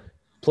that.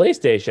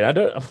 PlayStation. I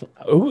don't.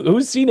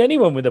 Who's seen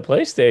anyone with a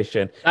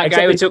PlayStation? That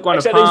guy who took one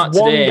apart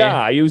this one today.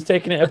 guy who's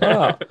taking it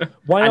apart.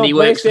 Why And not he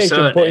works for PlayStation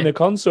Sony. putting a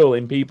console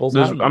in people's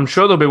hands? I'm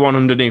sure there'll be one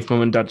underneath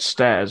Mum and Dad's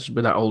stairs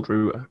with that old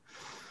router.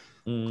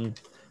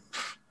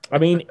 I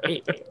mean,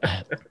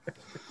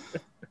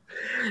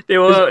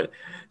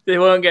 They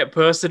won't get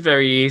posted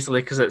very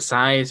easily because it's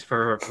size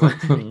for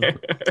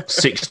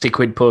 60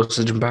 quid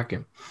postage and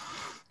packing.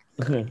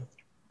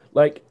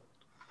 like,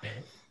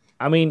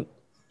 I mean,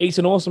 it's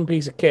an awesome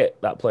piece of kit,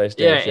 that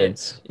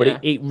PlayStation.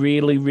 But it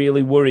really,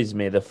 really worries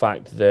me the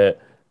fact that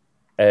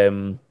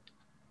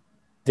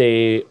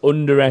they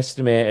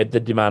underestimated the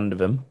demand of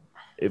them,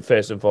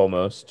 first and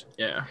foremost.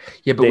 Yeah.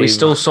 Yeah, but we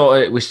still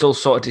sort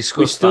of discussed.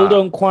 We still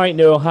don't quite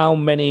know how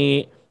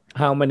many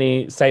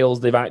sales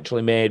they've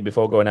actually made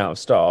before going out of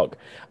stock,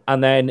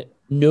 and then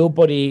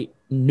nobody's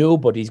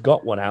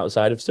got one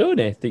outside of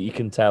Sony that you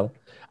can tell.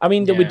 I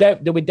mean,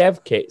 there'll be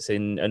dev kits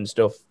and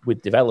stuff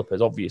with developers,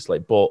 obviously,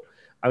 but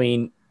I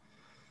mean,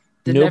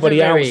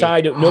 nobody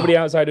outside of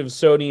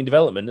Sony in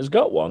development has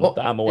got one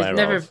that I'm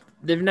aware of.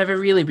 They've never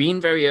really been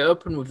very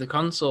open with the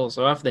consoles,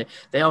 or have they?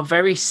 They are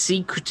very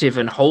secretive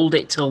and hold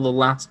it till the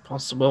last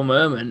possible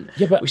moment.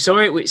 Yeah, but we saw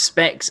it with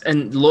specs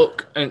and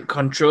look and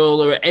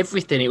controller,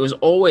 everything. It was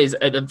always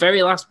at the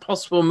very last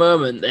possible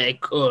moment they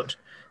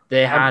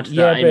had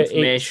that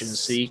information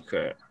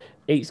secret.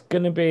 It's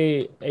gonna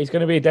be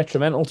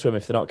detrimental to them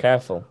if they're not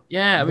careful.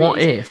 Yeah, I mean, what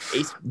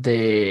if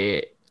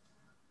they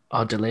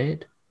are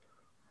delayed?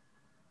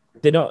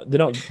 They're not.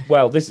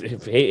 Well, here's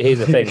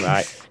the thing,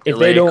 right? If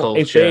they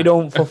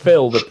don't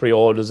fulfill the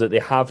pre-orders that they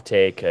have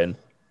taken,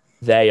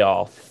 they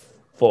are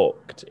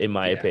fucked, in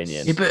my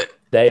opinion. Yeah, but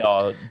they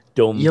are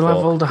dumb. You'll have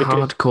all the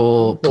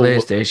hardcore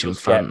PlayStation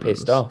fans get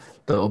pissed off.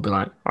 That'll be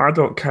like, "I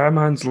don't care,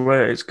 mine's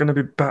late. It's gonna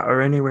be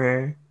better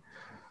anyway."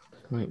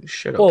 Like,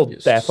 shut up. Well,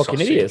 they're fucking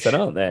idiots, then,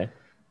 aren't they?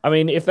 I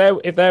mean, if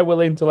they're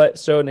willing to let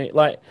Sony,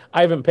 like,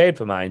 I haven't paid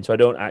for mine, so I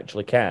don't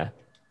actually care.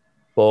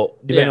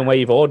 But depending on where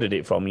you've ordered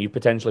it from, you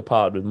potentially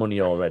parted with money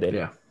already.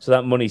 Yeah. So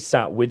that money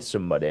sat with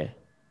somebody.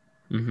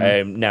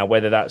 Mm-hmm. Now,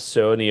 whether that's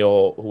Sony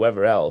or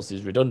whoever else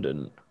is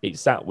redundant, it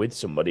sat with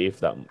somebody if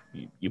that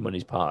your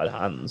money's parted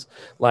hands.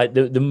 Like,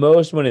 the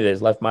most money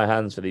that's left my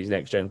hands for these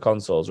next-gen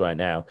consoles right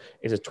now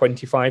is a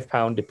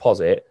 £25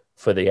 deposit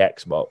for the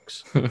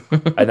Xbox.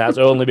 And that's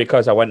only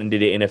because I went and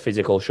did it in a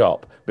physical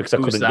shop because I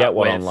couldn't get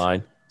one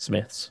online.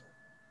 Smith's.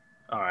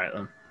 All right,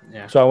 then.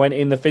 Yeah. So I went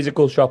in the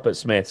physical shop at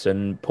Smith's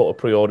and put a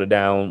pre-order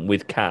down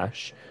with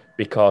cash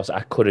because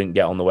I couldn't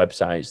get on the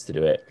websites to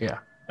do it. Yeah.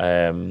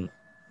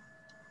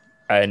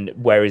 And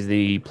whereas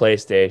the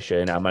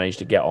PlayStation, I managed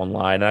to get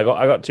online. And I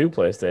got 2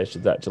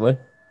 PlayStations actually.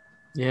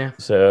 Yeah.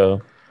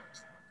 So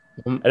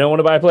I don't want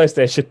to buy a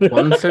PlayStation.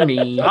 One for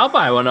me. I'll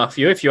buy one off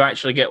you if you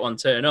actually get one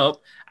turn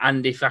up,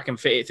 and if I can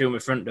fit it through my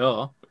front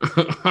door.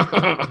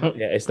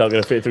 Yeah, it's not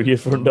going to fit through your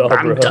front door,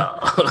 bro.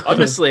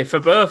 Honestly, for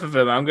both of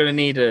them, I'm going to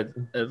need a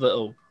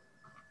little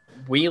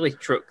wheelie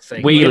truck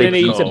thing. We're going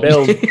to need to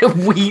build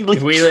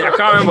wheelie. I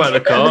can't remember what they're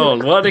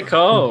called. What are they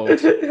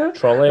called?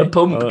 Trolley, a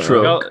pump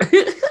truck.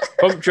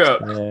 Pump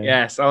truck. Yeah.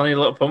 Yes, I'll need a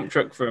little pump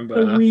truck for them.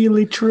 A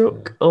wheelie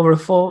truck or a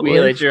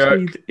forklift. Wheelie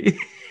truck.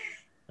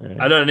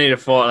 I don't need a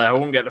forklift. I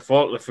won't get the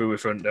forklift through my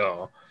front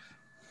door.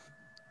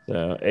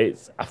 So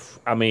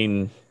I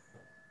mean,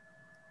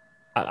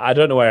 I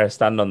don't know where I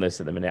stand on this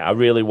at the minute. I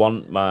really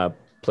want my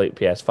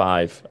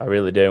PS5. I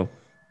really do.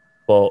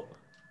 But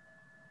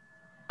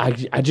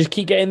I just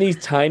keep getting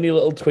these tiny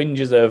little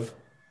twinges of,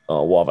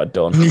 oh, what have I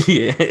done?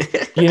 Yeah.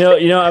 You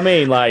know what I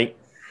mean? Like,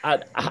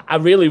 I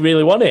really,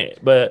 really want it.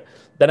 But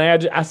then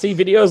I see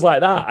videos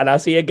like that and I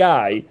see a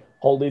guy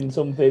holding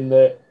something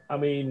that, I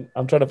mean,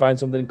 I'm trying to find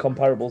something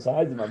comparable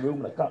size in my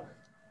room and I can't.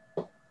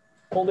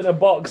 Holding a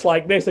box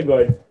like this and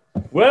going,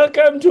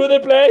 welcome to the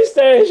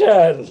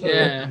PlayStation.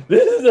 Yeah.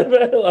 This is a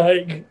bit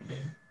like,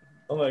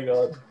 oh my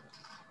God.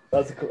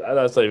 That's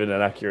not even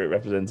an accurate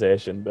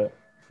representation, but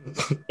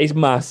it's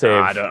massive.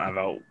 I don't have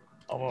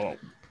a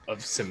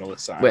of similar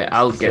size. Wait,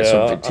 I'll get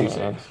something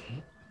too.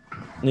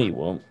 No, you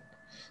won't.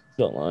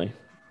 Don't lie.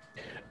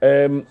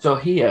 So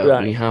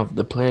here we have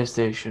the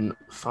PlayStation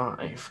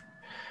 5.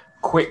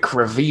 Quick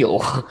reveal.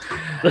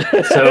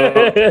 So,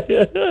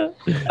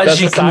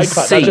 as you can see,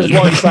 that's just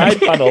one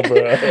side panel,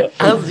 bro.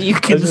 As you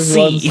can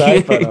see,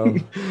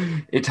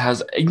 it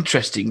has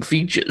interesting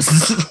features.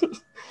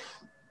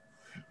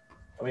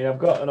 I mean, I've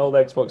got an old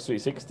Xbox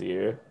 360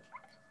 here.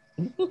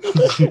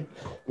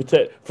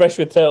 Fresh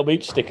with Turtle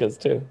Beach stickers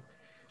too.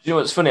 You know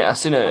what's funny? I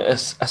seen a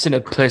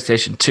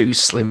PlayStation 2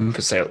 Slim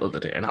for sale the other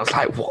day, and I was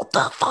like, "What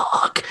the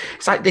fuck?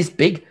 It's like this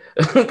big."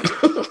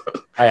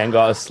 I ain't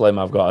got a Slim.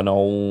 I've got an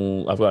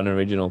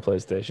original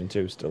PlayStation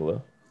 2 still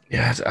though.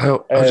 Yeah, I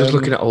was just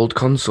looking at old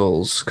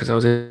consoles because I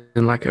was in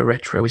like a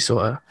retro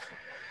sort of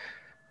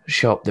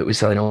shop that was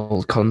selling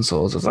old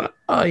consoles. I was like,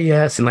 oh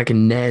yeah, it's in like a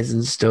NES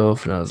and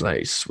stuff, and I was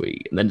like,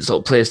 sweet. And then it's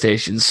all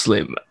PlayStation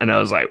Slim, and I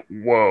was like,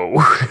 whoa,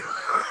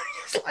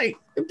 it's like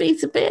a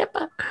piece of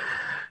paper.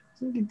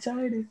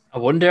 tiny. I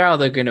wonder how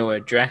they're going to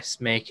address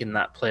making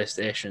that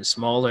PlayStation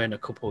smaller in a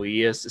couple of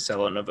years to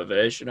sell another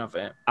version of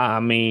it. I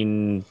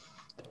mean,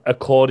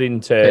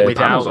 according to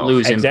without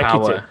losing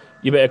power.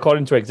 Yeah, but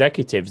according to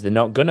executives, they're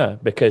not gonna,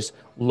 because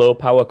low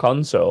power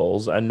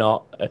consoles are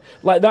not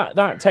like that.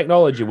 That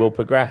technology will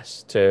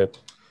progress to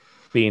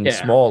being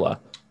smaller.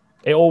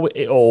 It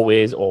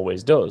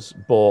always does.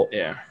 But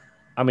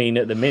I mean,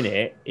 at the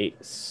minute,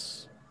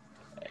 it's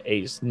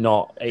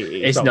not.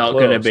 It's not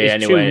close. Going to be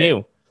it's anyway. Too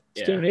new.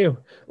 It's too new.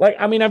 Like,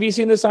 I mean, have you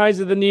seen the size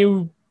of the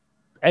new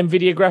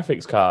NVIDIA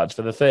graphics cards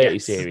for the 30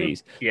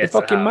 series? They're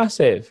fucking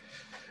massive.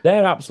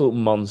 They're absolute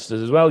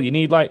monsters as well. You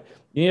need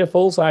a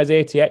full size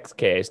ATX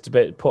case to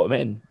put them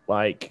in.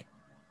 Like,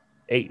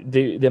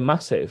 they're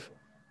massive.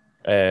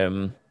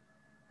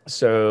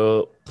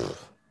 So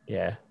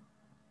yeah.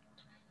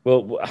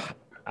 Well,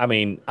 I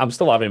mean, I'm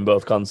still having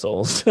both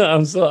consoles.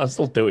 I'm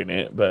still doing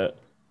it, but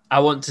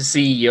I want to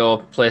see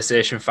your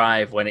PlayStation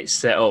 5 when it's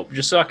set up,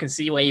 just so I can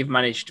see where you've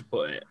managed to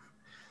put it.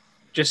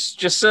 Just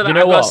so that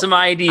I've got some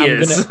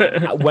ideas.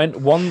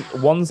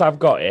 Once I've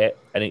got it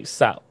and it's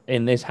sat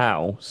in this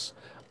house,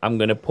 I'm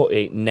gonna put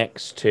it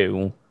next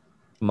to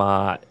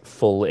my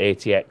full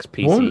ATX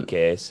PC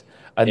case,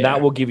 and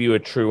that will give you a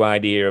true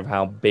idea of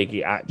how big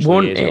it actually is.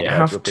 Won't it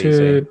have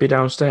to be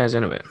downstairs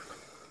anyway?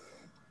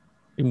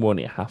 Won't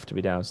it have to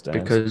be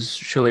downstairs? Because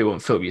surely it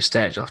won't fill your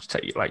stairs. You'll have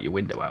to take your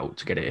window out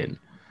to get it in.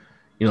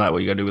 You know, like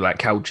what you got to do with like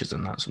couches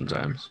and that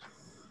sometimes.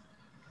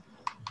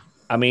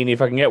 I mean,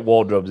 if I can get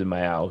wardrobes in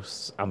my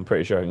house, I'm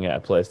pretty sure I can get a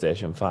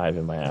PlayStation 5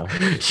 in my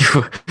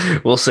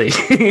house. We'll see.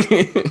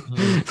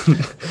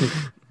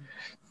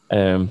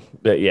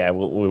 But yeah,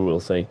 we will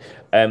see.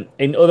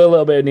 In other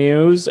little bit of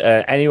news,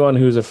 anyone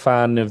who's a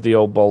fan of the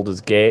old Baldur's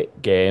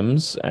Gate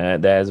games,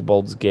 there's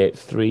Baldur's Gate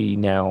 3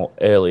 now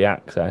early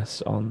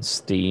access on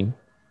Steam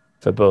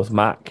for both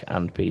Mac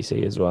and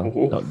PC as well,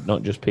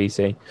 not just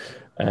PC.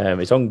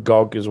 It's on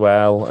GOG as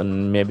well,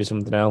 and maybe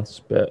something else.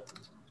 But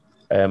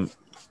I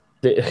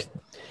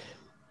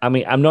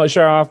mean, I'm not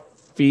sure how I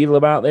feel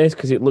about this,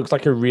 because it looks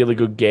like a really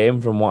good game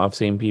from what I've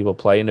seen people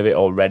playing of it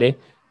already.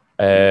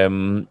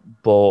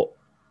 But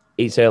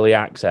it's early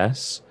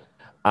access,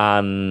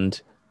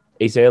 and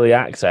it's early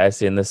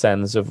access in the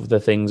sense of the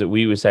things that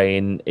we were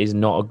saying is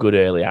not a good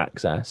early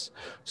access.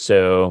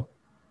 So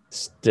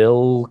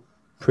still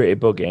pretty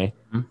buggy,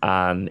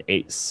 and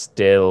it's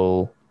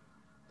still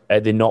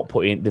they've not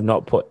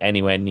put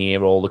anywhere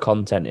near all the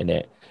content in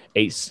it.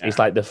 It's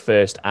like the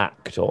first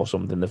act or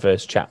something, the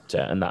first chapter,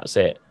 and that's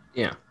it.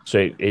 Yeah.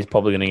 So it's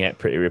probably going to get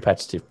pretty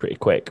repetitive pretty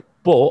quick.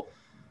 But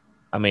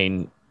I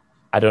mean,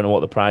 I don't know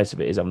what the price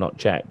of it is. I've not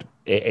checked.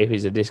 If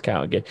it's a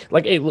discount again,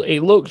 like it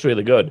looks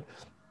really good.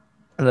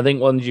 And I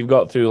think once you've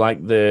got through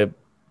like the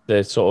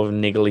sort of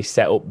niggly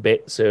setup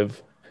bits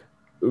of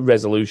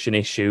resolution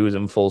issues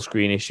and full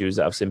screen issues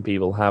that I've seen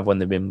people have when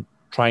they've been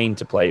trying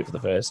to play it for the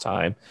first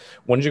time,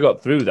 once you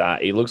got through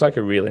that, it looks like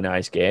a really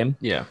nice game.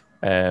 Yeah.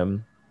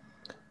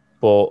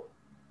 But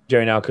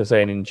Jerry Nalco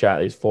saying in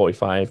chat it's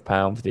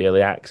 £45 for the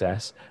early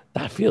access.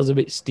 That feels a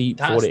bit steep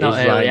for what it is right now.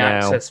 That's not early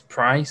access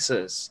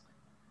prices.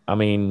 I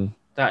mean,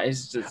 that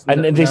is just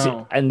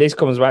this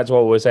comes back to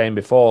what we were saying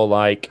before.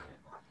 Like,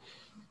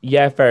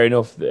 yeah, fair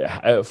enough.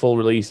 At full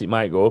release, it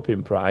might go up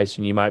in price,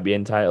 and you might be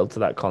entitled to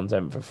that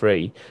content for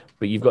free.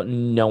 But you've got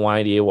no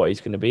idea what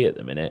it's going to be at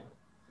the minute.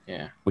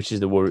 Yeah, which is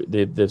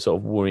the sort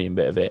of worrying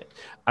bit of it.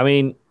 I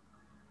mean,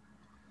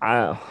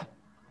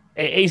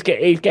 he's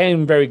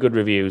getting very good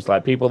reviews.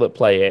 Like, people that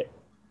play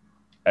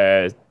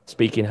it,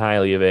 speaking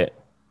highly of it.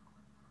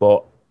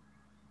 But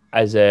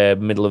as a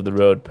middle of the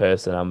road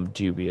person, I'm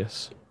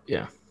dubious.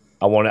 Yeah.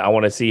 I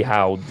want to see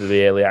how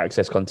the early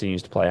access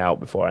continues to play out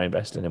before I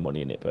invest any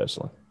money in it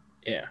personally.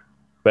 Yeah.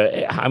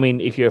 But I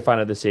mean, if you're a fan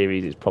of the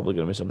series, it's probably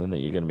going to be something that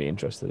you're going to be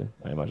interested in,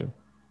 I imagine.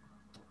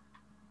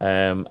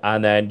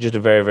 And then just a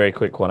very, very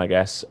quick one, I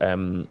guess,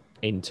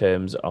 in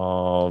terms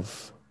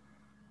of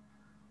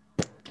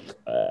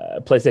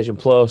PlayStation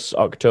Plus.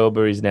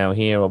 October is now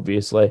here,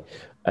 obviously.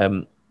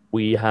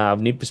 We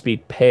have Need for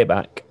Speed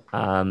Payback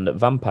and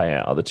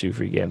Vampire are the 2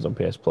 free games on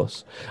PS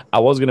Plus. I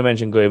was going to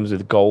mention games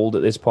with gold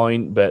at this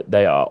point, but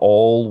they are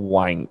all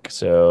wank,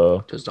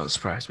 so does not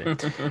surprise me.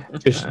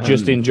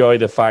 just enjoy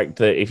the fact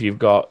that if you've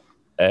got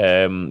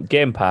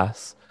Game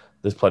Pass,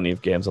 there's plenty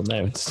of games on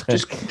there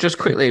instead. Just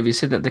quickly, have you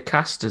seen that the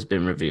cast has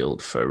been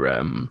revealed for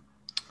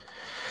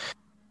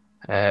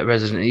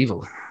Resident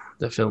Evil,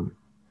 the film?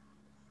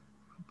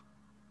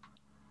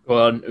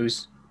 Go on,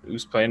 who's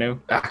playing who?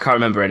 I can't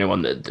remember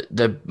anyone.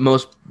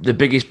 The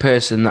biggest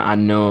person that I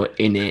know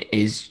in it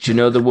is, do you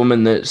know the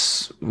woman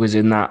that was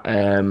in that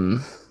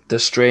The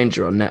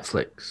Stranger on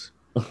Netflix?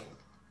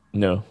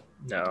 No.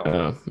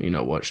 Oh, you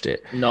not watched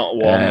it. Not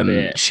one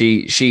bit.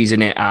 She's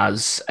in it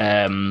as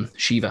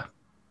Shiva.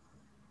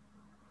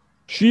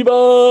 Shiva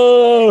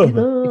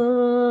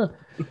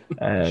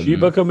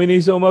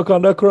Kamini Soma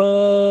Konda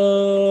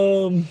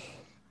Kram.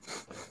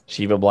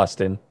 Shiva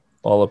blasting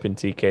all up in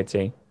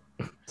TKT.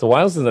 It's a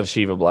while since I've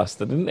Shiva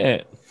blasted, isn't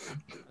it?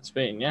 It's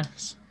been,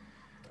 yes.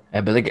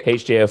 But the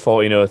HJO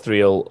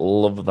 1403 will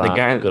love that.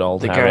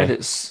 The guy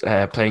that's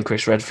playing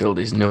Chris Redfield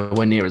is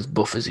nowhere near as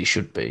buff as he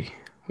should be,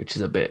 which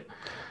is a bit.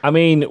 I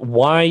mean,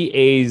 why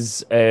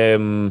is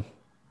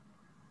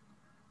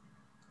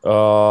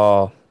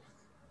Oh,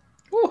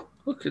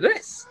 look at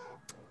this!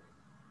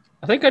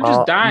 I think I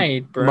just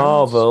died, bro.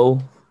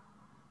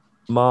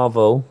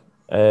 Marvel,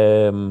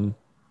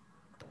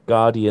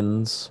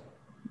 Guardians.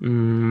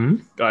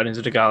 Guardians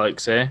of the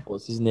Galaxy.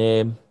 What's his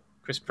name?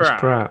 Chris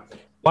Pratt.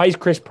 Why is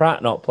Chris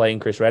Pratt not playing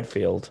Chris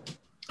Redfield?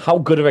 How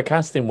good of a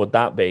casting would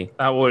that be?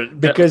 That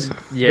would because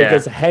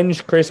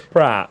Hench Chris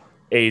Pratt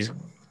is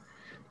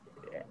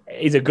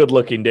a good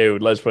looking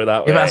dude. Let's put it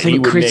that way. I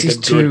think Chris is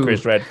too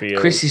Chris Redfield.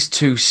 Chris is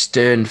too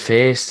stern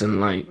faced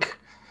and like.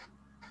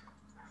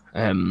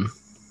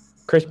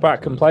 Chris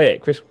Pratt can play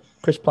it. Chris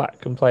Pratt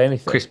can play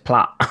anything. Chris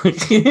Pratt.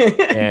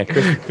 Yeah,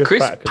 Chris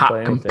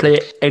Pratt can play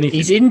anything.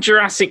 He's in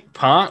Jurassic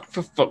Park,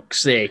 for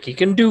fuck's sake. He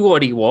can do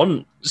what he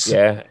wants.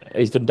 Yeah,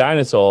 he's done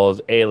dinosaurs,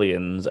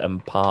 aliens,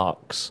 and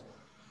parks.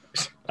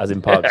 As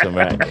in Parks and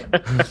Rec.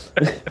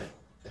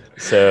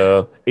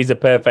 So he's a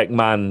perfect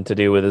man to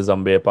deal with a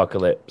zombie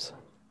apocalypse.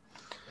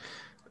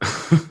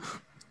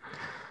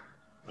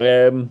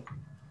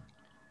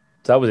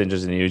 That was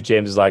interesting news.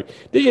 James is like,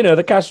 "Did you know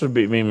the cast was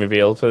being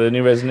revealed for the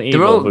new Resident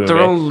Evil movie?"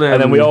 And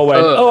then we all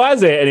went, "Oh,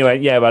 has it?" And he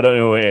went, "Yeah, but I don't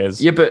know who it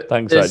is." Yeah, but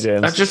thanks, for that,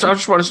 James. I just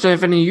want to know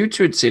if any of you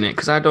two had seen it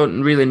because I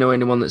don't really know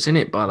anyone that's in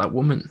it, bar that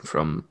woman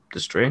from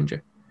The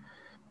Stranger.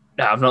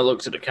 No, I've not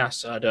looked at the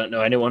cast, so I don't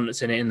know anyone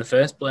that's in it in the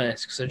first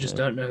place because I just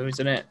don't know who's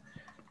in it.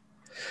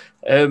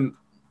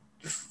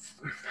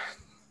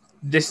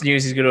 This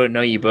news is going to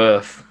annoy you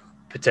both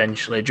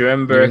potentially. Do you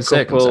remember a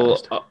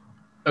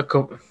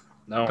couple?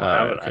 No, I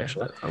haven't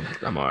actually.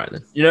 I'm all right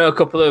then. You know, a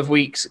couple of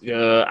weeks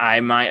ago, I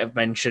might have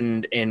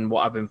mentioned in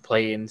what I've been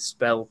playing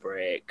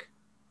Spellbreak.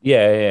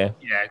 Yeah.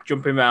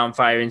 Jumping around,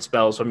 firing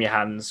spells from your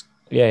hands.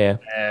 Yeah.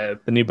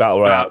 The new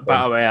Battle Royale.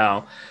 Battle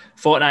Royale.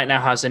 Fortnite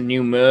now has a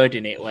new mode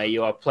in it where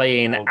you are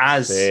playing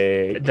as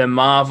the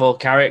Marvel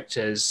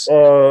characters,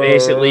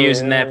 basically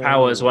using their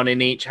powers, one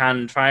in each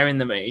hand, firing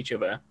them at each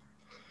other.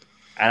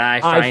 And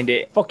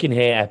I fucking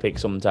hate Epic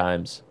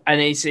sometimes. And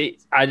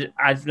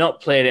I've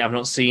not played it, I've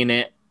not seen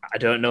it. I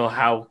don't know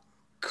how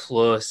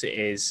close it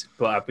is,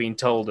 but I've been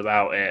told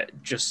about it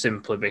just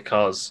simply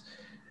because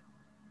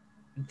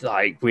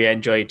we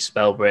enjoyed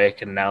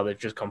Spellbreak and now they've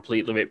just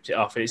completely ripped it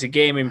off. It's a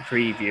gaming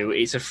preview.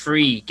 It's a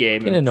free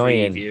gaming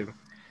preview.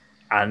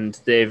 And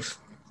they've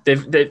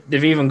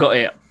even got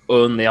it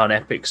only on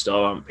Epic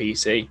Store on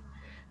PC.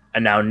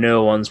 And now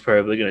no one's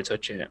probably going to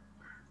touch it.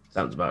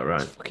 Sounds about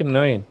right. It's fucking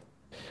annoying.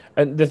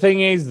 And the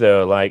thing is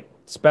though,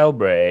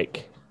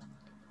 Spellbreak,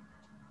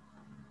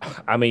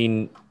 I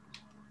mean,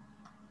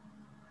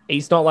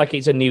 it's not like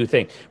it's a new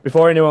thing.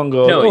 Before anyone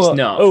goes, it's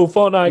not. Oh,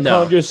 Fortnite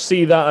can't just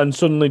see that and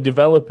suddenly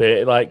develop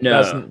it.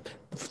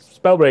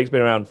 Spellbreak's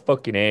been around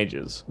fucking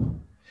ages.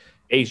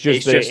 It's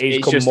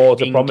come more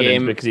to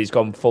prominence because it's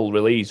gone full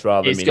release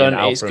rather than being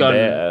alpha and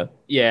beta.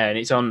 Yeah, and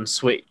it's on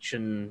Switch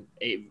and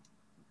Xbox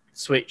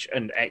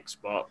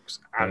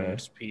and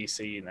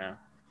PC now.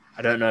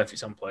 I don't know if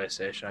it's on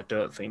PlayStation. I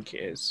don't think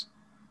it is.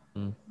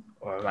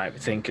 Or I might be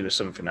thinking of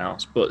something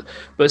else.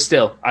 But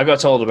still, I got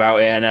told about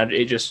it and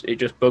it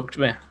just bugged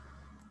me.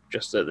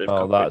 Just that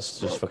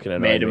that's just fucking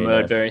annoying. Made a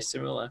mode very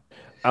similar.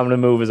 I'm going to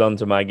move us on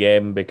to my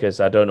game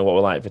because I don't know what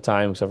we're like for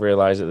time because I've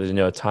realised that there's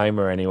no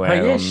timer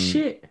anywhere on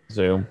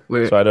Zoom.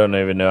 So I don't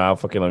even know how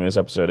fucking long this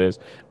episode is.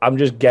 I'm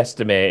just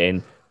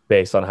guesstimating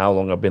based on how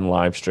long I've been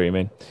live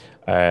streaming.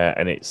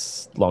 And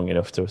it's long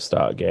enough to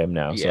start a game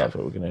now. So that's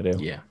what we're going to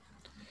do. Yeah.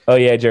 Oh,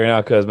 yeah, Jerry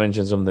Narcos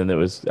mentioned something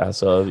that I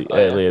saw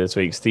earlier this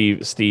week.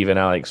 Steve and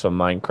Alex from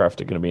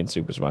Minecraft are going to be in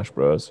Super Smash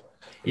Bros.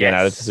 Yeah,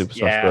 added to Super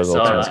Smash Bros.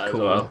 Ultimate.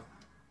 Cool. Well.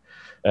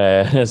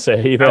 So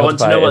I want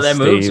to know what their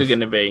moves are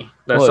going to be.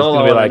 That's all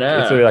I want to know.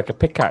 It's going to be like a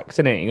pickaxe,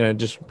 isn't it? You're going to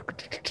just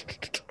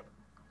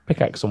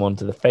pickaxe someone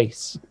to the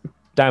face.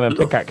 Diamond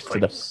pickaxe to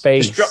the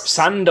face. Just drop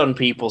sand on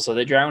people so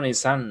they drown in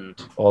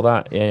sand. All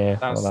that, yeah.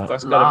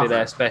 That's got to be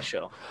their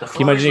special.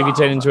 Can you imagine if you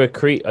turn into a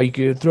creep? Are you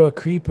going to throw a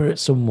creeper at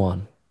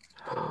someone?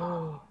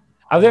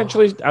 I don't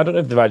know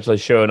if they've actually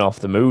shown off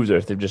the moves or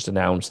if they've just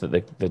announced that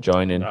they're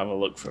joining. Have a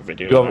look for a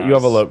video. You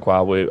have a look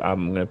while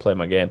I'm going to play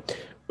my game.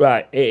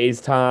 Right, it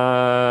is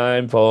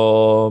time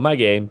for my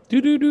game.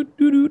 Don't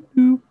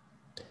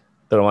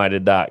know why I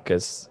did that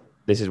because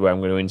this is where I'm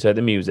going to insert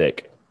the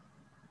music.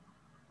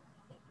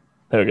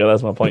 There we go,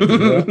 that's my point.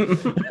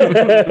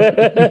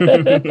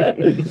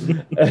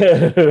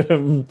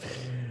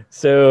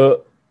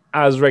 So,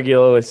 as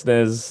regular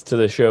listeners to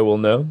the show will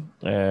know,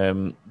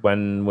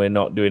 when we're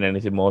not doing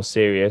anything more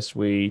serious,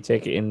 we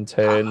take it in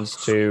turns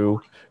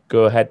to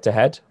go head to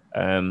head.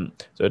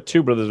 So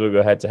two brothers will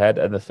go head to head,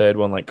 and the third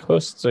one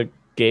hosts a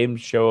game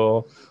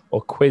show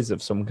or quiz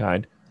of some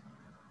kind.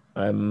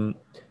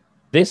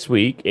 This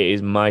week it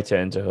is my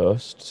turn to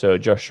host, so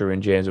Joshua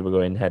and James will be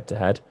going head to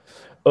head.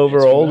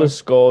 Overall, the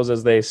scores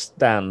as they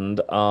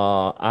stand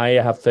are: I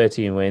have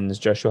 13 wins,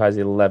 Joshua has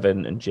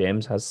 11, and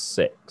James has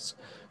 6.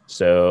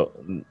 So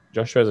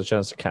Joshua has a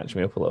chance to catch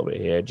me up a little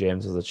bit here.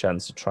 James has a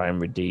chance to try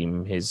and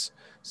redeem his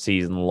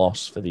season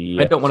loss for the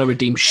year. I don't want to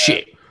redeem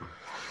shit.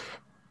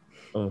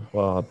 Oh,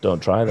 well,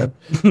 don't try then.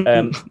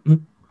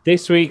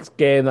 This week's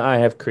game that I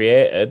have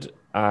created,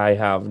 I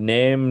have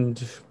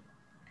named,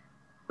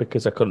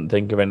 because I couldn't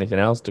think of anything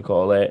else to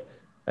call it,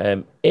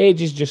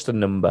 age is just a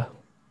number.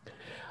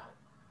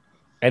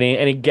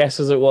 Any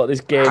guesses at what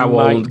this game How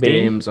might old be?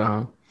 games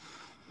are?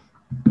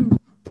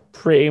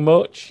 Pretty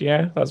much,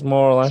 yeah. That's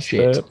more or less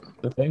the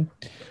thing.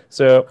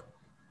 So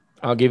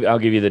I'll give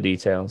you the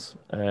details.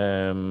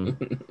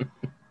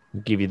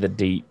 Give you the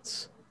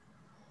deets.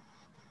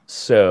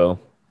 So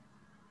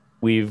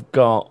I've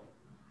got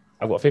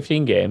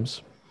 15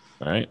 games,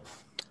 right?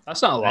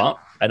 That's not a lot.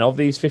 And of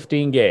these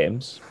 15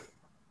 games,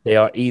 they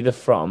are either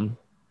from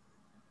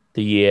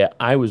the year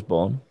I was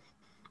born,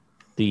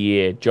 the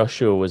year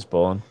Joshua was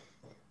born,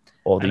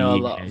 or the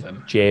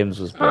year James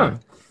was born.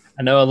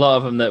 I know a lot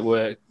of them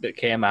that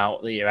came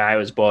out the year I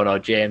was born or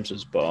James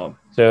was born.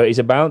 So it's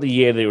about the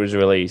year that it was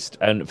released.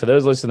 And for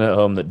those listening at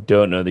home that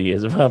don't know the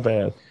years of our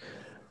birth,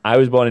 I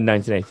was born in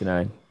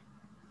 1989.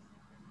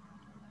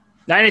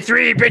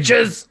 93,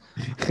 bitches!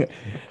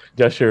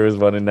 Joshua was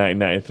born in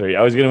 1993.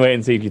 I was going to wait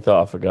and see if you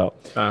thought I forgot.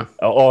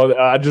 Or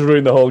I just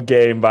ruined the whole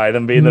game by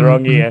them being the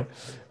wrong year.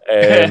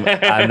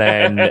 And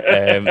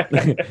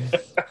then,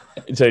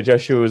 so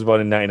Joshua was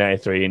born in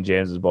 1993 and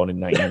James was born in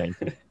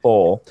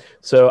 1994.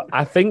 So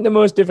I think the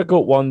most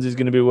difficult ones is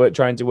going to be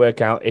trying to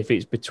work out if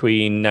it's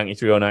between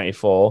 93 or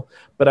 94.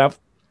 But I've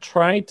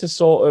tried to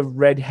sort of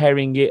red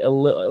herring it a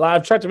little. Like,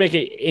 I've tried to make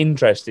it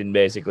interesting,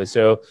 basically.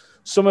 So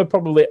some are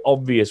probably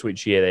obvious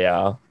which year they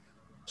are.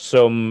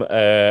 Some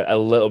a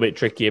little bit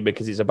trickier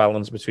because it's a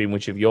balance between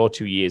which of your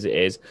 2 years it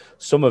is.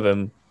 Some of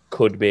them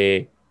could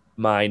be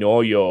mine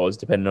or yours,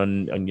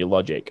 depending on your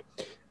logic.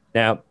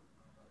 Now,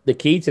 the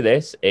key to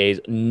this is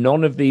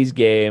none of these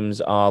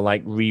games are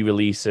like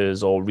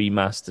re-releases or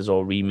remasters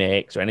or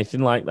remakes or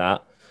anything like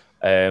that.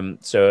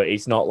 So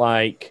it's not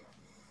like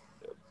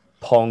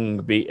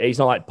it's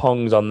not like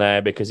Pong's on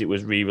there because it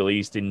was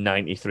re-released in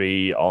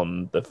 93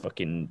 on the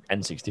fucking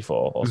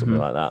N64 or something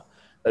like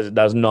that.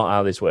 That's not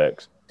how this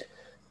works.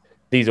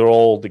 These are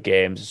all the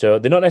games. So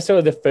they're not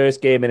necessarily the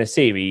first game in a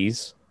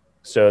series.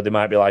 So there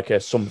might be like a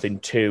something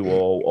 2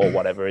 or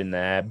whatever in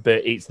there,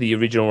 but it's the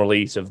original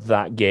release of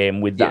that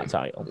game with that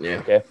title. Yeah.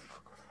 Okay.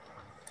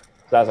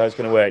 That's how it's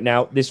going to work.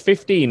 Now, there's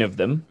 15 of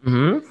them,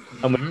 and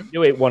we can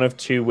do it one of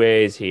two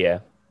ways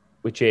here,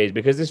 which is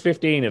because there's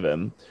 15 of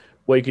them.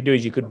 What you could do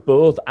is you could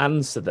both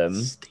answer them.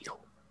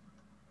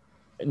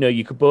 No,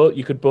 you could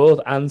both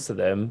answer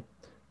them,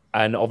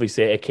 and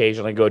obviously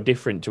occasionally go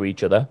different to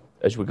each other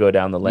as we go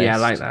down the list. Yeah, I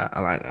like that.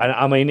 And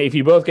I mean, if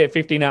you both get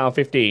 15 out of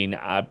 15,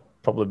 I'd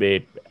probably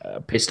be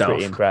pissed off.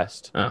 Pretty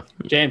impressed. Oh.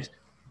 James,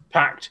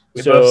 packed.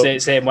 We both say the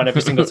same one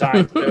every single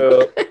time.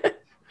 So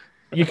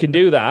you can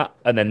do that,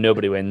 and then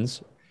nobody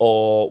wins.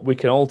 Or we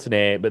can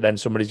alternate, but then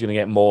somebody's going to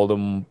get more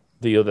than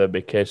the other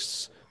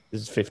because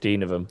there's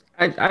 15 of them.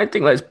 I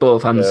think let's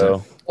both answer.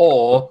 So,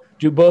 or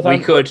do both we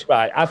answer? could.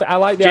 Right. I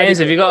like the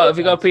James, idea. have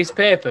you got a piece of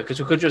paper? Because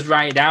we could just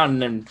write it down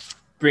and then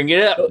bring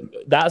it up.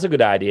 That's a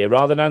good idea.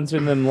 Rather than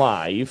answering them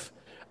live,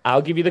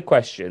 I'll give you the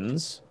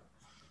questions,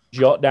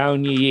 jot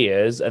down your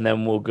years, and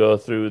then we'll go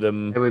through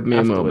them with me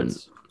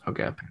afterwards. A moment.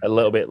 Okay. A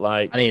little bit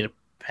like... I need a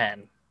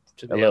pen.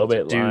 A little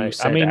bit like...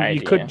 I mean,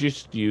 you could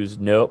just use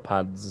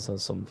notepads or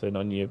something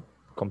on your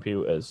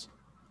computers.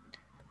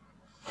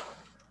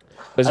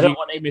 I don't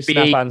want it to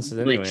be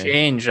anyway.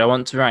 Changed. I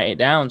want to write it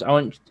down.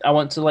 I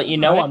want to let you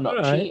know I'm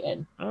not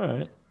cheating. All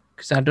right.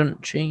 Because I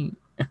don't cheat,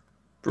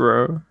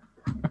 bro.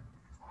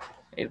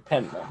 Need a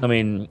pen, though. I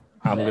mean,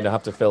 I'm going to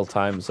have to fill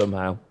time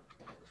somehow.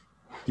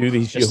 Do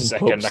these just young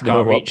pups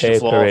know what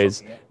paper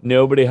is?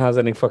 Nobody has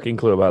any fucking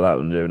clue about that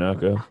one, do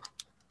Narco?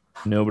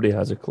 Nobody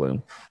has a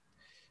clue.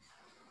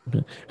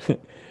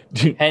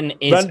 Pen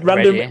is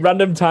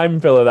random time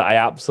filler that I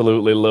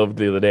absolutely loved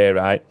the other day,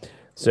 right?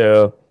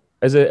 So,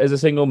 as a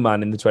single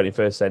man in the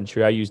 21st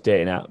century, I use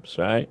dating apps,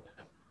 right?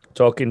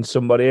 Talking to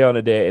somebody on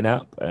a dating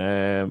app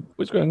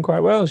was going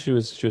quite well. She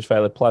was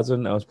fairly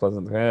pleasant. I was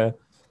pleasant with her.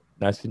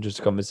 Nice,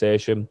 interesting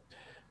conversation.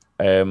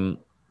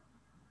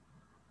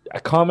 I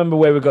can't remember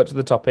where we got to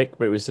the topic,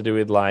 but it was to do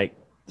with like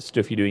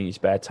stuff you do in your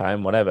spare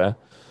time, whatever.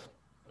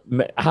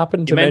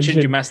 You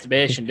mentioned your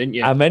masturbation, didn't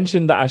you? I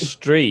mentioned that I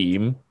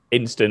stream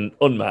instant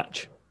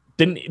unmatch.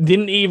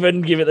 Didn't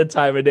even give it the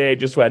time of day.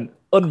 Just went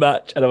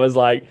unmatch, and I was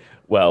like,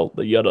 "Well,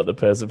 you're not the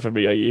person for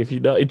me, are you? If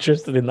you're not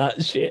interested in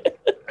that shit."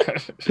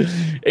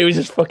 It was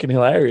just fucking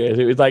hilarious.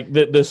 It was like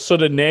the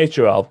sudden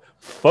nature of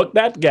fuck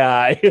that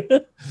guy.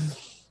 It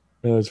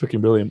was fucking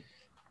brilliant.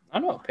 I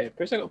know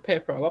papers. I got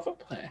paper all over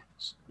the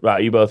place.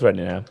 Right, you both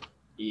ready now?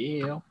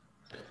 Yeah.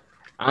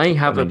 I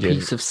have a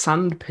piece of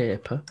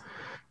sandpaper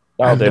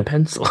and a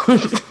pencil.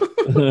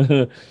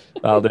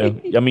 That'll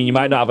do. I mean, you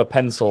might not have a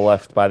pencil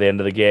left by the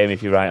end of the game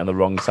if you write on the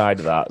wrong side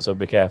of that, so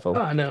be careful.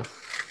 Oh, I know.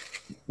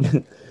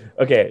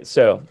 Okay,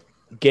 so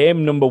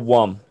game number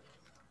 1.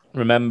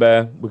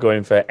 Remember, we're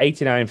going for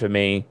 89 for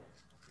me,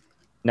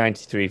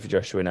 93 for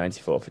Joshua,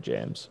 94 for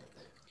James.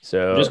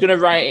 So I'm just gonna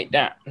write it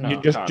down.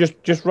 No,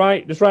 just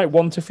write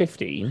 1 to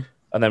 15,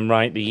 and then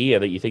write the year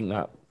that you think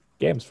that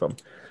game's from.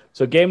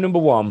 So game number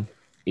 1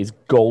 is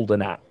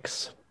Golden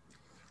Axe.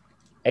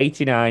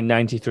 89,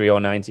 93, or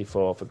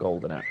 94 for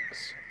Golden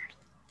Axe.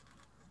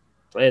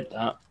 Played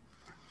that.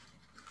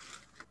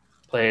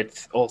 Played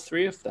all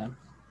 3 of them.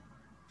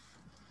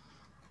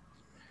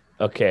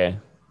 Okay,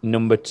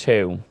 number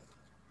 2.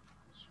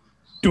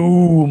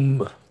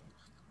 Doom.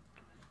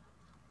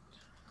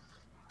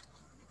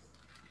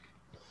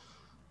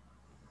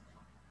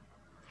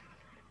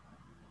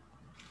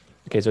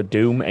 Okay, so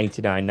Doom,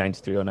 89,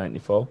 93, or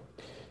 94.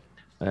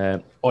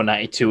 Or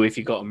 92 if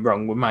you got them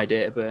wrong with my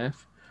date of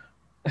birth.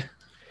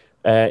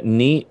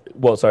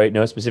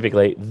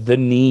 Specifically, The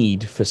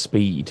Need for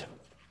Speed.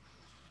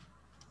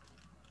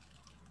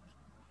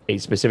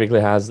 It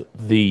specifically has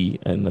 "the"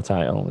 in the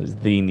title. Is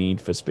The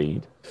Need for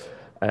Speed.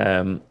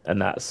 And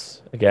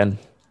that's, again,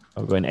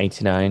 I'm going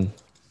 89,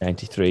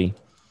 93,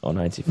 or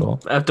 94.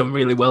 I've done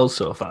really well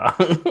so far.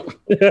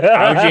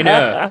 How do you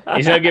know?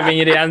 He's not giving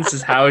you the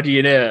answers. How do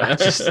you know?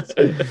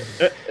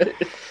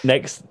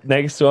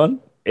 Next one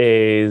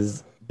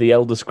is The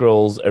Elder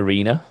Scrolls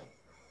Arena.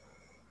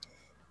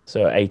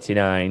 So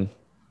 89,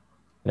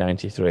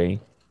 93,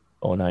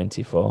 or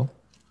 94.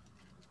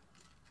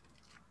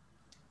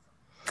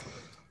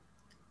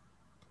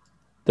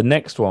 The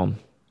next one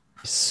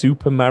is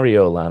Super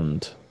Mario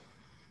Land.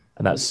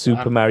 And that's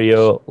Super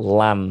Mario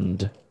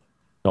Land.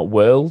 Not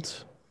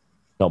World,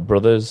 not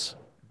Brothers,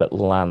 but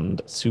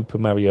Land. Super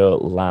Mario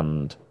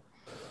Land.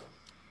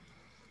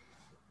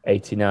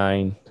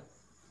 89,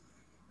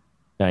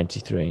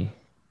 93,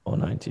 or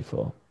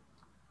 94.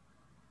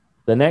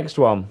 The next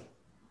one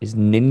is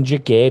Ninja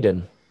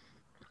Gaiden.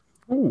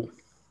 Ooh.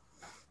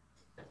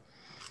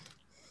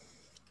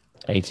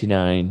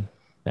 89,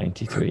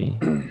 93,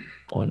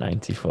 or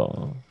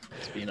 94.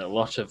 There's been a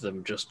lot of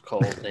them just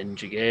called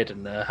Ninja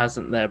Gaiden there,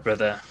 hasn't there,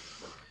 brother?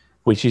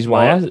 Which is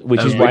why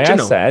I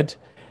said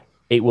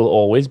it will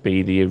always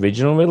be the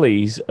original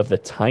release of the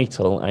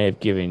title I have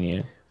given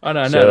you. Oh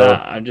no, no, no.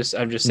 I'm just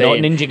saying. Not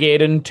Ninja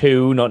Gaiden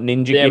 2, not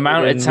Ninja Gaiden. The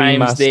amount of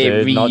times they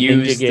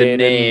reused the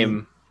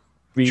name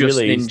just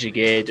re-released. Ninja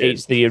Gaiden.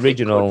 It's the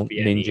original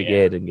Ninja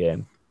Gaiden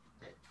game.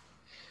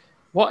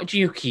 What do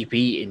you keep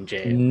eating,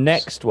 James?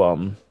 Next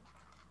one,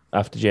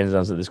 after James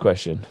answered this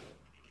question.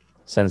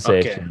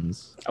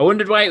 Sensations. Okay. I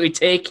wondered why it was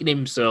taking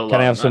him so long.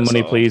 Can I have some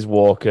money, please,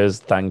 Walkers?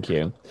 Thank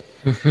you.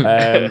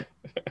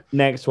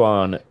 Next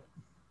one,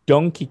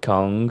 Donkey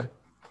Kong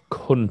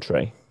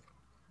Country.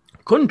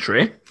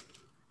 Country?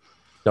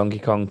 Donkey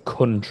Kong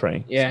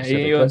Country. Yeah,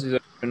 he owns his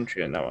own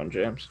country in that one,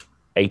 James.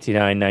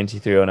 89,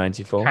 93, or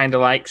 94. Kind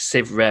of like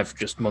Civ Rev,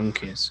 just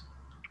monkeys.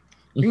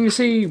 Can you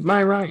see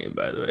my writing,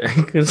 by the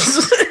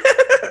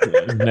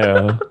Yeah, way?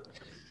 no.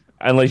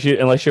 Unless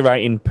you're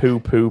writing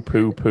poo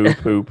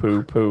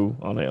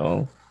on it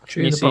all.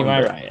 Can you see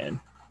my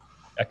writing?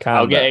 I can't.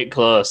 I'll get it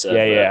closer.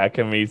 Yeah, I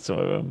can read some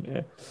of them.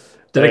 Yeah.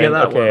 Did I get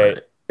that one right?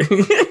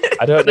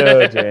 I don't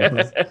know,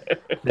 James.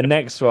 The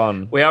next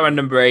one. We are on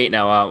number 8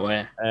 now, aren't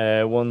we?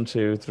 1,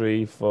 2,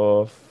 3,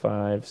 4,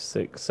 5,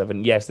 6,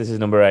 7. Yes, this is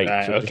number 8.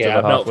 Right, So okay,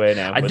 halfway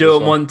now. I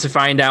don't want to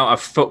find out I've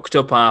fucked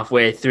up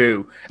halfway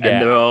through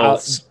and they're all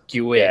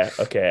skewy. Yeah,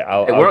 okay.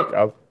 I'll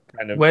kind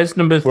of. Where's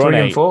number 3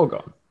 and 4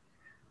 gone?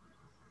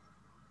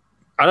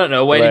 I don't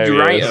know. Where did you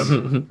write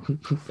them?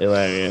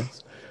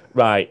 Hilarious.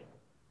 Right.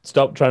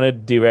 Stop trying to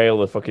derail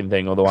the fucking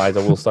thing, otherwise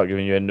I will start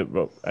giving you end up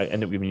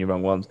giving you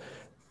wrong ones.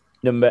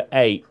 Number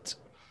 8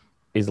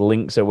 is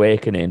Link's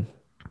Awakening.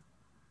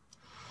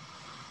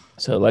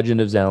 So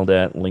Legend of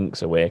Zelda,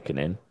 Link's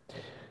Awakening.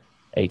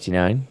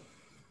 89,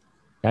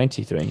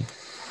 93,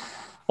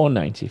 or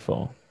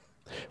 94.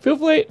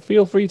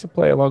 Feel free to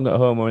play along at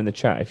home or in the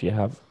chat if you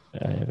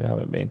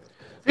haven't been.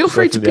 Feel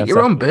free to pick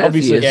your own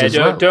birthdays. Yeah,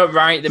 don't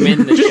write them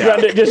in the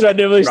chat. Just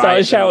randomly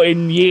start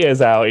shouting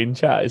years out in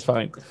chat. It's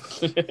fine.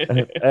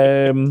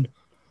 The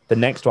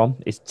next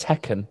one is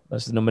Tekken.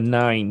 That's number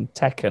 9.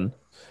 Tekken.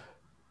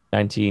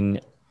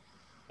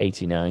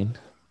 1989,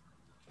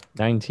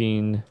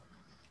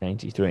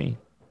 1993,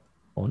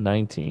 or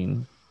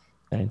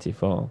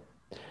 1994.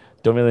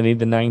 Don't really need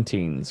the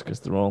 19s because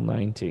they're all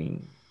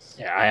 19s.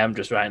 Yeah, I am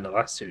just writing the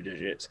last 2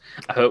 digits.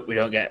 I hope we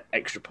don't get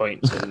extra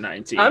points for the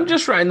 19. I'm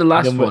just writing the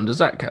last one. Does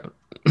that count?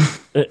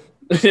 I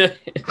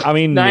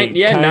mean, 9,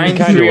 3 or 4.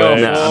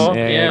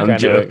 Yeah, I'm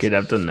joking.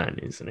 I've done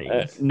 90s and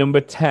 80s. Number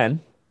 10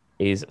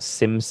 is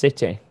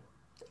SimCity.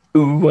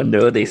 Ooh, I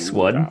know this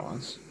one.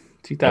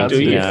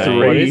 2003.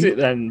 What is it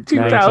then?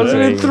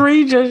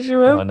 2003,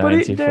 Joshua. Put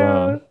it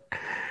down.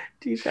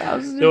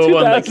 2003. The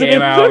one that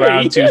came out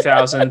around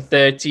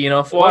 2013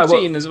 or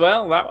 14 as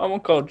well. That one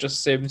called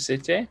just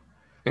SimCity.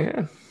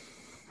 Yeah.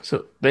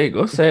 So there you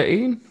go.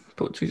 13.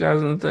 Put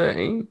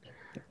 2013.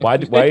 Why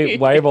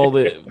have all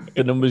the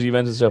numbers you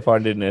mentioned so far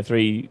didn't it?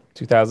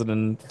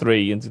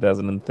 2003 and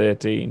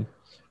 2013?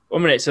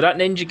 1 minute. So that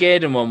Ninja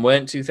Gaiden one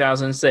weren't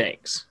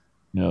 2006?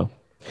 No.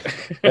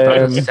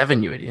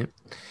 2007, you idiot.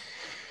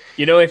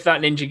 You know, if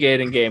that Ninja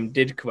Gaiden game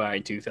did come out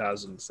in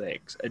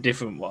 2006, a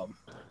different one,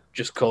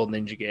 just called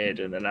Ninja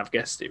Gaiden and I've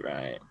guessed it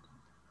right?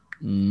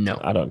 No.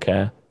 I don't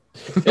care.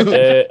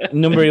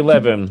 Number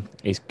 11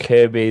 is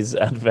Kirby's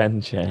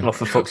Adventure. Oh,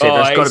 for fuck's sake,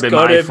 that's got to be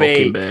my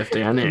fucking birthday,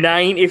 hasn't it?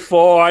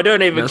 94. I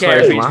don't even care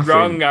if it's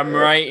wrong. I'm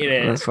writing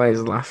it. That's why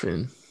he's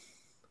laughing.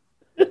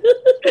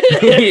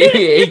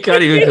 He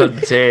can't even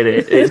contain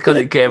it. It's because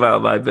it came out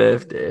on my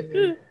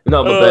birthday.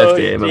 Not my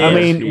birthday. My I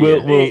mean,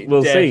 birthday.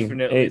 we'll see.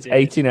 It's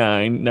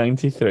 89,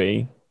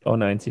 93, or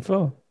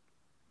 94.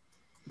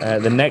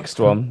 The next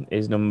one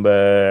is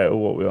number,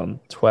 what are we on?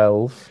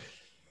 12.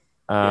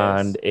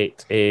 And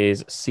it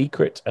is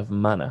Secret of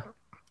Mana.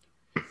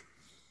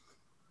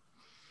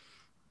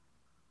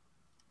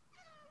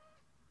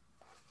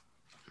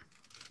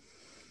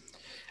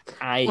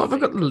 I got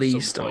the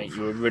least of?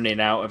 You were running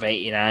out of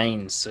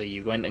 89s, so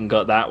you went and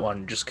got that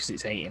one just because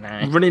it's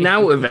 89. Running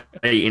out of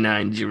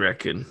 89, do you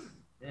reckon?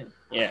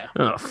 Yeah.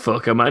 Oh,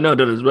 fuck, I might not have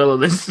done as well on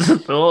this as I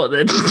thought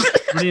then.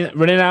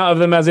 Running out of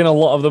them as in a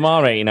lot of them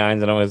are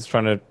 89s, and I was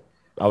running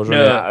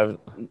out of...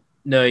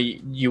 No,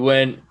 you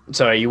weren't.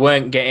 Sorry, you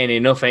weren't getting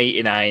enough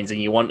 89s,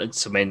 and you wanted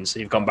some in, so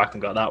you've gone back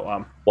and got that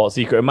one. What,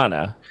 Secret of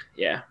Mana?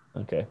 Yeah.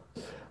 Okay.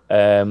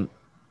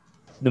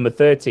 Number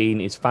 13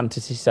 is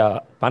Phantasy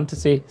Star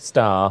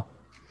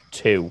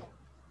 2.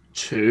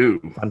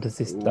 2.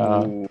 Phantasy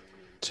Star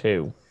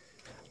 2.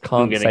 I'm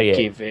Can't gonna say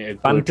give it. a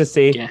good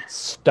Fantasy guess.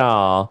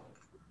 Star.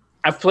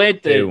 I've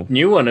played the 2.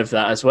 new one of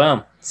that as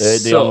well.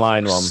 The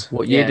online one.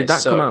 What year did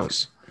that come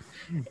out?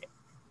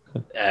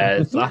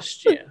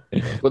 Last year.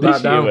 Put This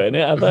that down. year, wasn't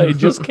it? I thought it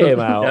just came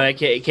out. No,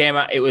 it came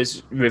out. It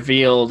was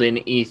revealed in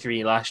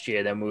E3 last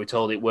year. Then we were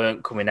told it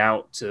weren't coming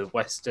out to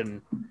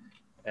Western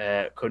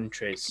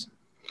countries,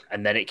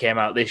 and then it came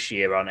out this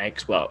year on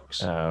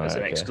Xbox as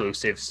an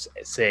exclusive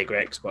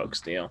Sega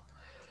Xbox deal.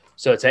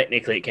 So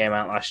technically, it came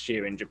out last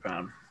year in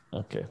Japan,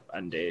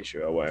 and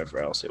Asia or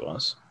wherever else it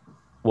was.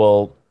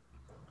 Well,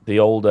 the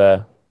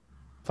older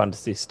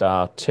Phantasy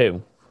Star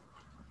 2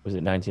 was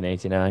it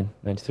 1989,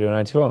 93, or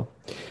 94?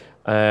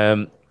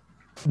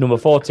 Number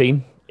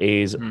 14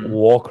 is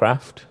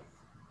Warcraft.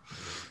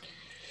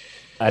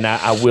 And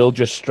I will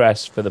just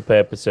stress for the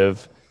purpose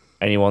of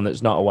anyone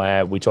that's not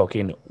aware, we're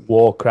talking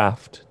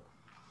Warcraft,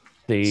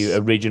 the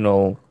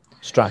original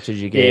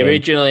strategy game. The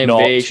original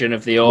invasion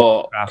of the orcs.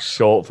 Warcraft,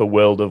 short for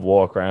World of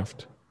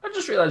Warcraft. I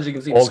just realised you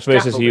can see Orcs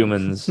versus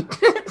humans.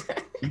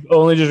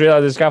 Only just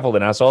realised it's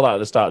scaffolding. I saw that at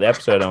the start of the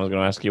episode and I was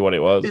going to ask you what it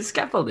was. It's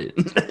scaffolding.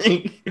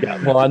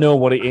 Yeah, well, I know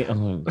what it is.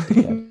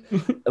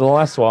 The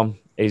last one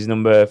is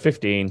number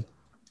 15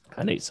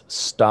 and it's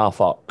Star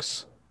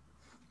Fox.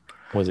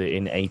 Was it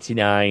in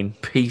 89,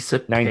 Piece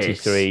of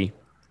 93,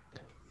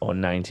 or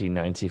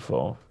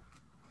 1994?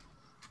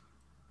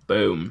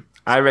 Boom.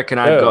 I reckon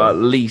I've got at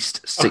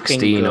least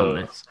 16 on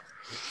this.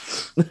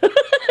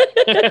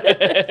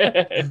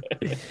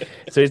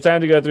 So it's time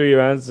to go through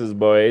your answers,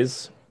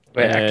 boys.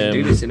 Wait, I can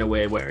do this in a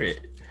way where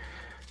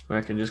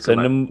I can just go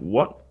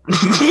what?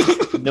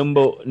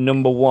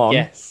 Number one.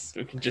 Yes,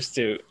 we can just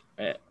do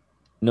it.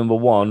 Number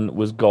one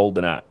was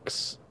Golden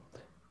Axe.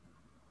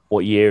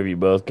 What year have you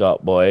both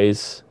got,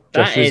 boys?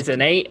 That is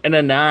an 8 and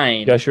a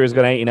 9. Joshua's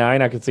got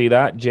 89. I can see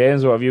that.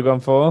 James, what have you gone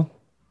for?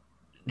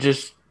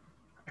 Just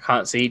I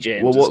can't see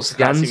James. Well, what's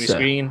the answer? answer?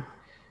 Screen.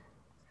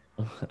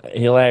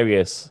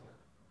 Hilarious.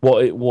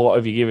 What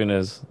have you given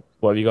us?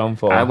 What have you gone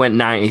for? I went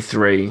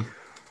 93.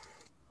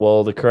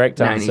 Well, the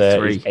correct answer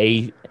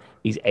 93.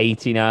 is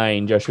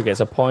 89. Joshua gets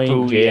a point.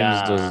 Booyah.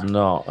 James does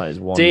not. That is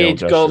 1-0. Did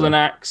Golden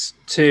Axe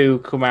 2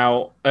 come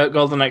out?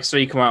 Golden Axe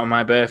 3 come out on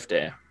my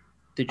birthday?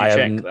 Did you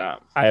check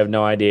that? I have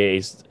no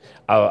idea.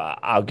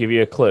 I'll give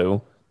you a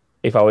clue.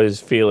 If I was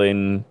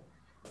feeling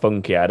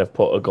funky, I'd have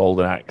put a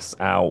Golden Axe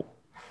out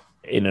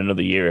in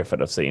another year if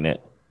I'd have seen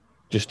it,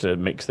 just to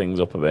mix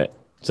things up a bit,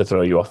 to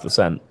throw you off the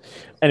scent.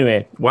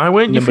 Anyway, why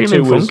weren't you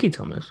feeling funky,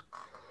 Thomas?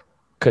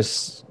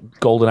 Because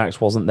Golden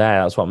Axe wasn't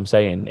there. That's what I'm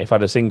saying. If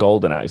I'd have seen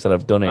Golden Axe, I'd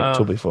have done it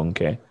to be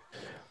funky.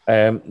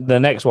 The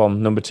next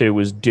one, number 2,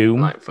 was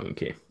Doom. Like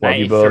funky. What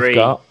have you both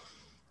got?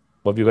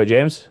 What have you got,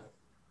 James?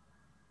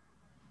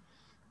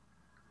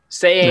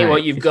 Say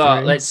what you've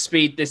got. Let's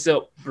speed this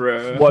up,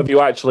 bro. What have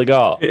you actually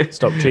got?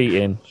 Stop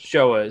cheating.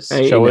 Show us.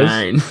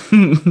 89.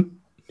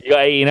 You got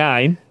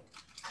 89?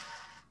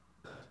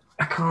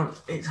 I can't.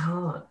 It's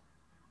hard.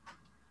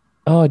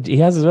 Oh, he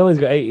has as well. He's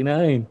got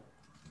 89.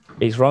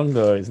 He's wrong,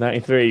 though. It's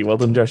 93. Well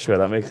done, Joshua.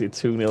 That makes it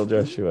 2-0,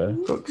 Joshua.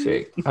 Fuck's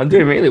sake. I'm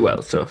doing really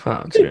well so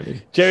far, to be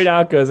honest. Jerry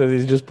Narco says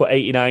he's just put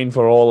 89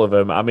 for all of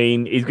them. I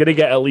mean, he's going to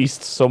get at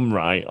least some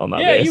right on that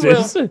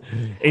basis. You will.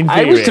 In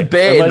I was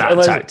debating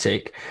unless, that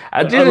tactic.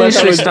 I didn't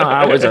initially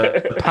start out as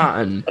a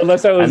pattern.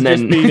 Unless I was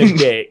just being a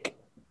dick.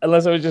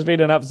 Unless I was just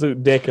being an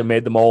absolute dick and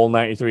made them all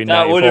 93 and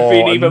 94. That would have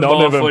been even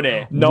more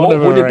funny. None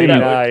of them are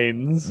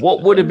 89s.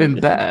 What would have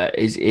been better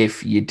is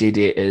if you did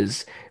it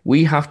as,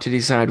 we have to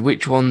decide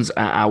which ones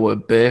are our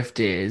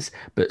birthdays,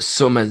 but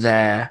some are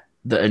there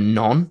that are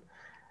none,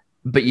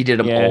 but you did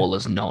them all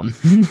as none.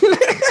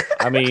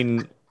 I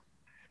mean,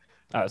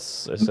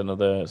 it's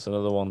another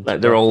one.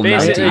 Like they're all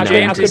basically, 99.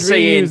 James is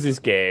saying this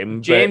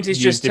game. James is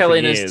just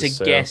telling us to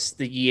so. guess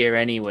the year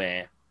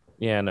anyway.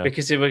 Yeah, no.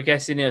 Because if we're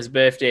guessing his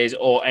birthdays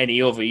or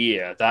any other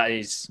year, that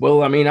is.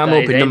 Well, I mean, I'm that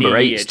is hoping number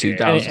any 8 year, is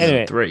James.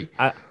 2003.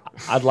 Anyway,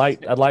 I'd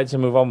like to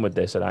move on with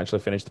this and actually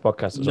finish the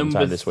podcast at some Number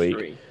time this week.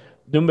 3.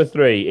 Number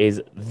 3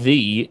 is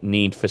the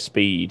Need for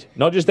Speed.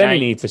 Not just any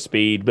Need for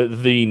Speed,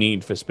 but the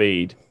Need for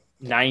Speed.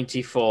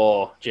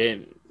 94,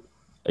 James.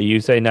 Are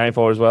you saying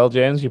 94 as well,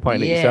 James? You're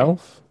pointing at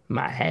yourself?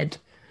 My head.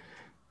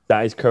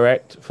 That is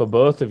correct for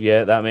both of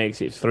you. That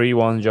makes it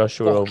 3-1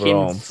 Joshua Fucking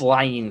overall.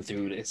 flying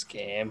through this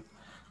game.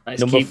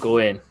 Let's keep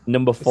going.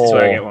 Number 4. This is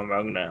where I get one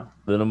wrong now.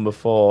 The number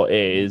 4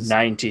 is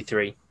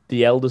 93.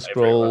 The Elder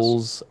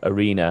Scrolls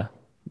Arena.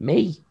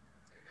 Me.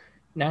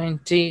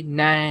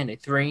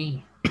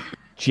 1993.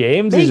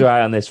 James is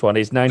right on this one.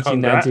 It's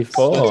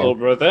 1994. Congrats, little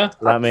brother.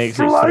 That makes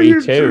it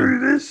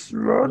 3-2. This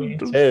run,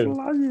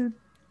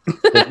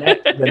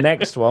 The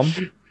next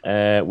one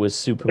was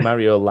Super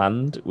Mario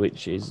Land,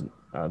 which is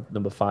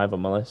number 5 on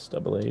my list, I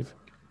believe.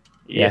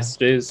 Yes,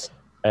 it is.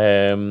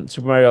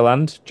 Super Mario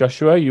Land.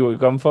 Joshua, you were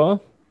gone for?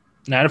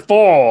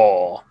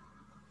 94.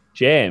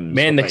 James.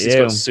 Man, this has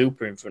got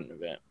super in front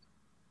of it.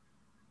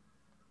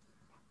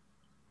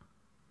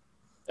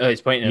 Oh,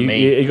 he's pointing at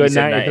me. You got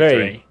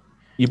 93.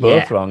 You're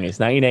both wrong. It's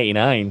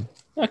 1989.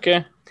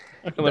 Okay.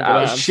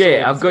 Oh,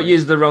 shit. I've got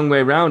used the wrong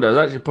way round. I was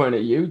actually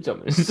pointing at you,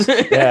 Thomas.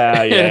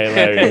 Yeah,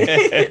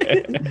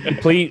 hilarious.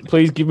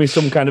 please give me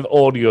some kind of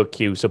audio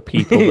cue so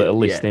people that are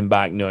listening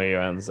back know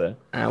your answer.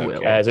 I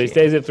will. So it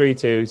stays at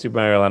 3-2. Super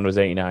Mario Land was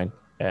 89.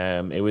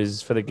 It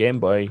was for the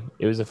Game Boy.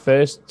 It was the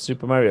first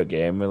Super Mario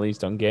game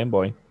released on Game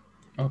Boy.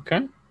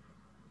 Okay.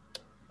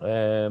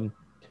 So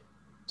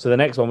the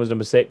next one was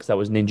number 6. That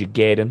was Ninja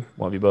Gaiden.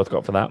 What have you both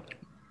got for that?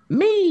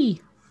 Me.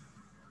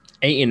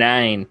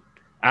 89.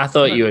 I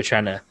thought you were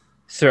trying to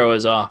throw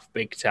us off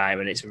big time,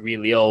 and it's a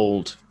really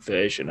old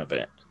version of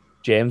it.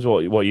 James,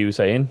 what are you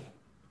saying?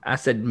 I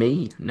said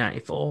me,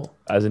 94.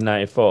 As in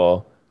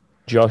 94.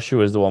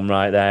 Joshua's the one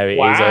right there.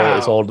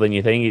 It's older than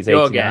you think. It's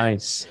 89.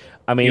 Guess.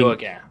 I mean, your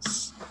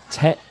guess.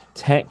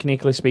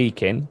 Technically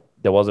speaking,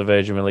 there was a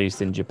version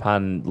released in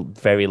Japan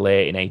very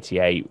late in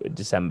 88,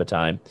 December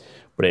time,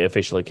 but it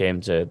officially came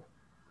to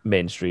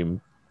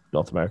mainstream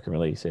North American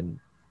release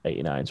in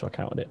 89, so I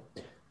counted it.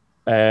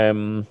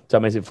 So that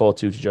makes it 4-2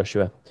 to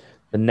Joshua.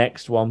 The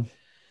next one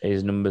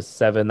is number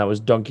 7. That was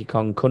Donkey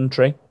Kong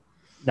Country.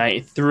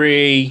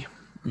 93.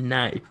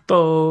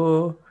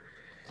 94.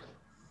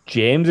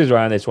 James is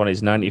right on this one.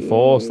 It's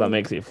 94, so that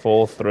makes it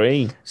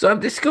 4-3. So I've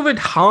discovered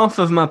half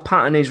of my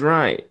pattern is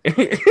right. I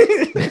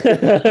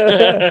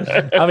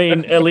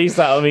mean, at least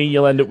that'll mean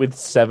you'll end up with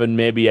 7,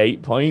 maybe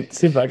 8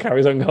 points if that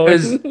carries on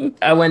going.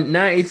 I went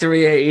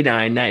 93,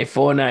 89,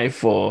 94,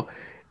 94.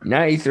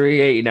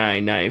 93,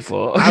 89,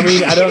 94. I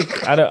mean,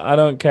 I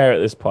don't care at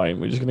this point.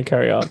 We're just going to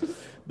carry on.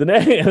 The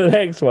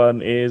next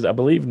one is, I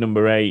believe,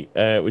 number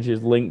 8, which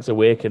is Link's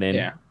Awakening.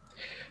 Yeah.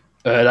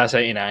 That's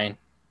 89.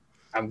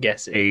 I'm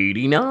guessing.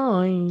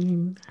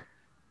 89.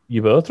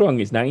 You're both wrong.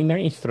 It's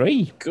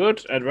 1993.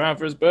 Good. I'd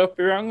rather us both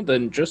be wrong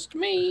than just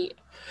me.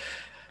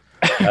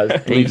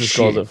 That leaves the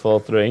scores at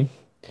 4-3.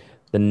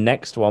 The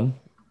next one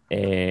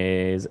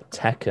is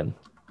Tekken.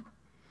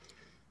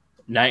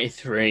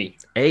 93.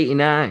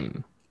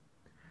 89.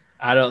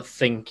 I don't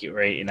think you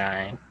were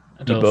 89.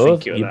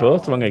 You're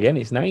both wrong again.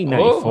 It's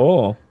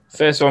 1994.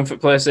 First one for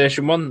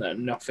PlayStation 1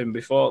 then, nothing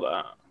before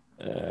that.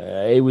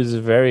 It was a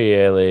very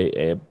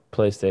early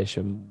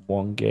PlayStation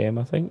 1 game,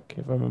 I think,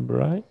 if I remember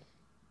right.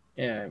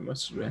 Yeah, it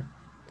must have been.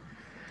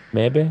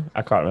 Maybe.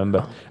 I can't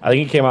remember. I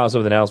think it came out of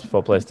something else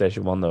before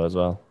PlayStation 1 though as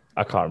well.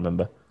 I can't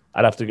remember.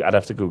 I'd have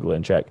to Google it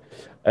and check.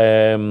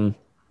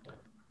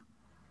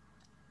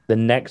 The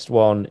next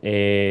one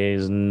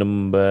is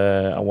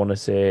number, I want to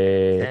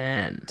say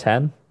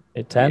 10.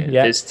 10?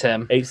 Yeah. It's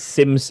 10. It's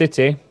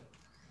SimCity.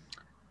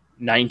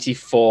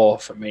 94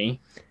 for me.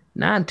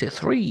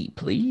 93,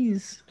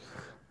 please.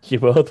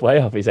 You're both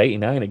way off. It's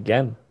 89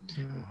 again.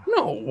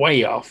 No,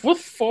 way off. With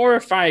 4 or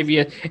 5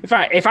 years.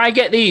 If I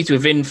get these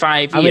within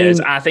 5 years,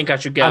 I think I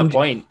should get a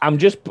point. I'm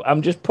just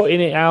putting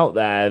it out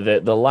there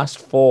that the last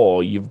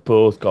 4 you've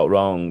both got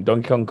wrong.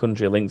 Donkey Kong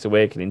Country, Link's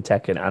Awakening,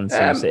 Tekken, and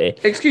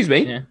SimCity. Excuse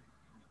me. Yeah.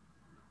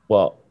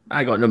 What?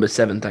 I got number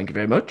 7, thank you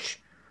very much.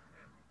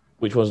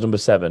 Which one's number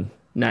 7?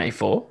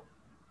 94.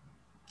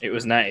 It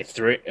was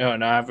 93. Oh,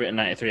 no, I've written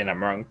 93 and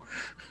I'm wrong.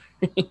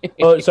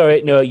 Oh,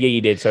 sorry. No, yeah,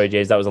 you did. Sorry,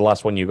 James. That was the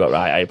last one you got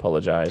right. I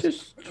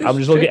apologise. I'm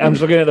just looking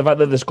at the fact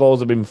that the scores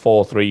have been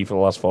 4-3 for the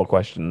last 4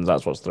 questions.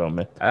 That's what's thrown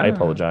me. I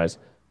apologise.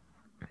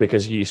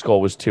 Because your score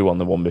was 2 on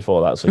the one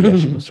before that, so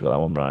yes, you must have got that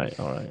one right.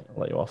 All right,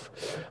 I'll let you off.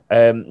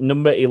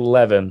 Number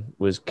 11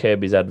 was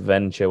Kirby's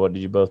Adventure. What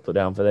did you both put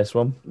down for this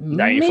one?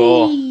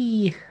 94.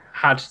 Me.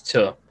 Had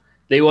to.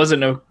 There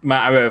wasn't a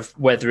matter of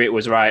whether it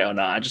was right or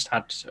not. I just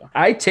had to.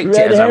 I ticked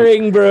Red it as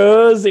herring,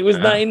 bros. It was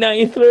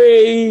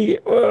 1993.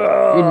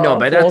 Oh, no,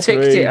 but I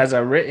ticked it as I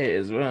writ it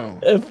as well.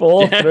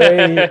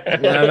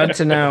 4-3. Yeah, I've had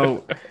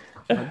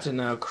to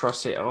now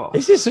cross it off.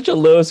 This is such a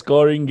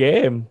low-scoring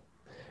game.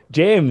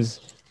 James,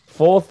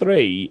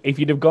 4-3. If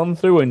you'd have gone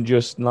through and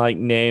just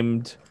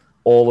named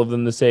all of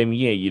them the same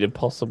year, you'd have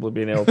possibly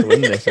been able to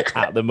win this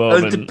at the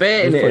moment. I was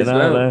debating it as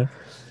well.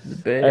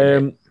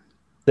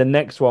 The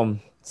next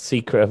one,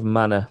 Secret of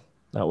Mana.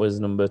 That was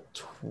number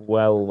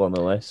 12 on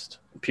the list.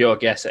 Pure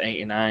guess at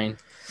 89.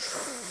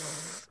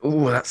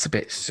 Oh, that's a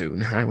bit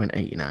soon. I went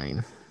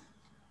 89.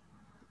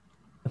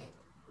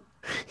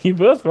 You're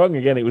both wrong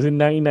again. It was in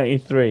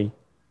 1993.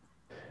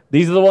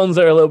 These are the ones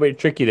that are a little bit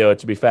tricky, though,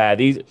 to be fair.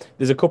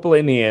 There's a couple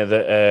in here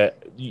that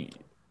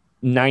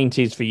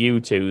 90s for you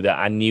two that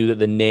I knew that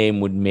the name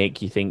would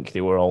make you think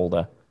they were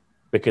older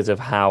because of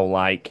how,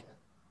 like,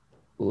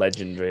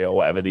 legendary or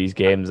whatever these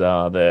games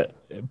are that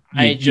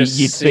you'd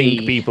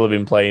think people have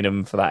been playing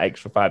them for that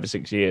extra 5 or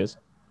 6 years.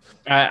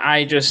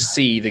 I just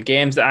see the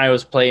games that I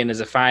was playing as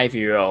a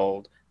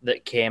 5-year-old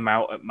that came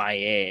out at my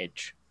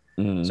age.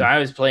 So I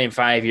was playing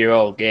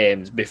 5-year-old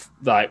games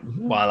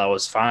while I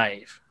was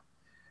 5.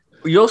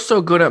 You're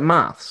so good at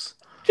maths.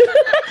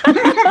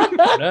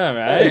 I know,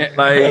 right?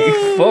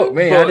 Like, fuck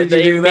me, how did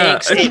you do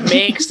that? It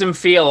makes them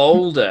feel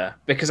older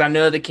because I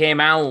know they came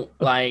out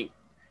like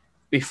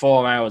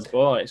before I was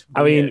born.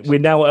 I mean, we're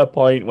now at a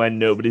point when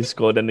nobody's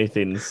scored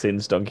anything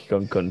since Donkey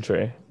Kong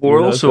Country.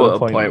 We're also at a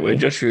point where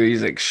Joshua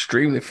is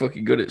extremely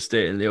fucking good at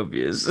stating the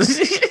obvious.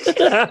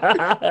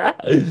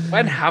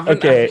 When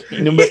haven't I?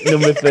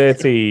 Number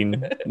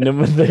 13.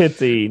 Number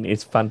 13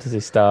 is Phantasy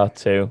Star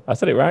 2. I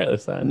said it right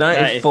this time.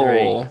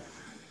 94.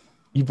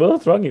 You're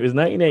both wrong. It was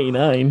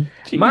 1989.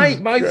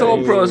 My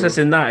thought process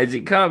in that is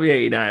it can't be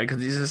 89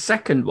 because it's the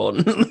second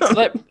one.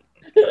 Let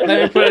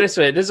me put it this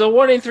way. There's a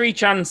 1 in 3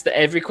 chance that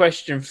every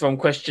question from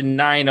question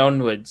 9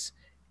 onwards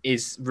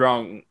is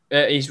wrong.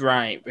 Is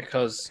right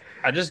because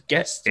I just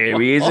guessed. Here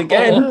he is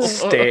again,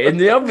 stating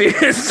the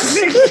obvious.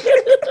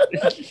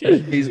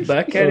 He's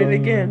back at it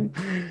again.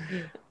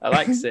 I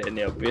like stating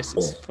the obvious.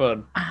 It's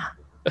fun.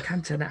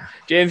 Cantona.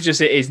 James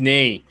just hit his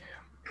knee.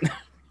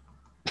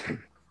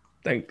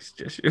 Thanks,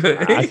 Joshua.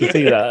 I can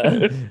see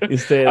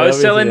that. I was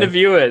telling the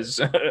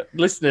viewers,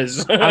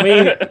 listeners. I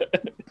mean,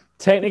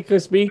 technically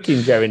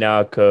speaking, Jerry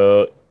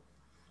Narco,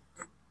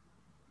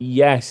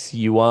 yes,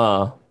 you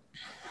are.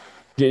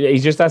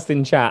 He's just asked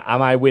in chat,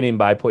 am I winning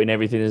by putting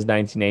everything as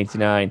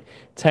 1989?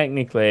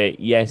 Technically,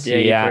 yes,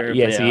 he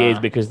is,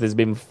 because there's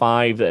been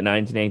 5 that are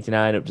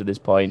 1989 up to this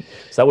point.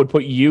 So that would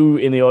put you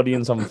in the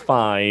audience on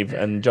 5,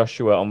 and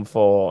Joshua on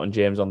 4, and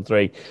James on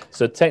 3.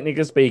 So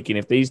technically speaking,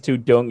 if these two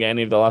don't get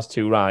any of the last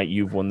 2 right,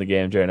 you've won the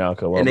game, Jerry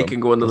Narco. Well, and he can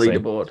go on the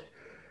leaderboard.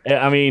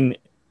 I mean,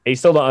 he's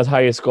still not as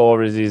high a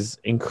score as his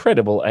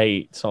incredible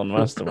 8 on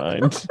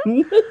Mastermind.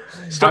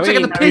 Stop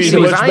taking the piss, he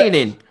was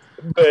ironing.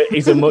 But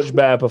it's a much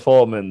better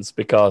performance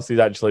because he's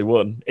actually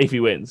won. If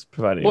he wins,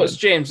 provided. What's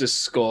James's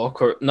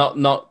score?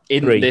 Not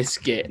in 3. This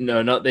game.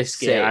 No, not this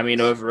 6. game. I mean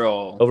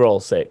overall.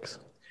 Overall 6.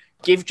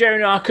 Give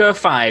Jerry Narco a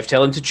 5.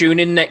 Tell him to tune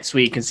in next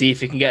week and see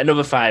if he can get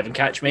another 5 and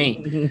catch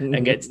me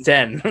and get to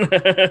 10.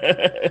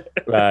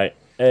 Right.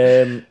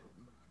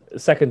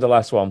 Second to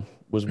last one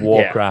was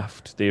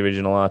Warcraft, the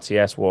original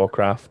RTS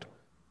Warcraft.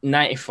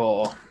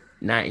 94.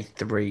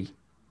 93.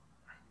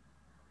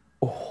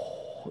 Oh.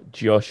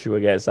 Joshua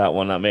gets that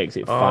one. That makes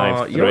it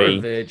 5-3. You're a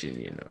virgin,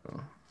 you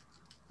know.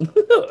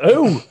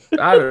 Oh,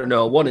 I don't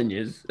know. One in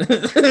yours. And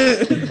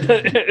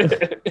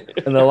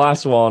the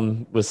last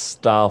one was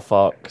Star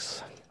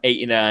Fox.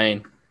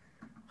 89.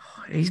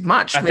 He's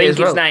matched I me think as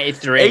well. it's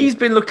 93. He's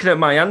been looking at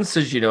my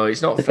answers, you know.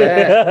 It's not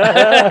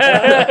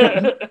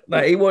fair.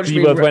 Like he watched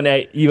you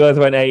me. You both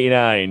went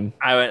 89.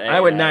 I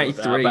went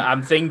 93. But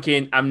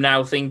I'm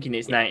now thinking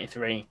it's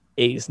 93.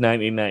 It's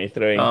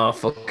 1993. Oh,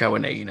 fuck, I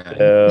went 89.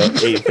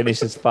 It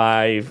finishes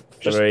 5-3.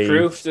 Just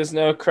proof there's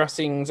no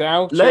crossings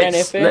out or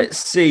anything. Let's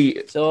see.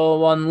 It's all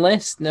one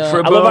list. No. For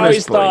a I love how bonus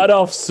it started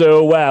off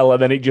so well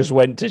and then it just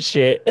went to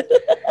shit.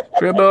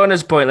 For a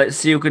bonus point, let's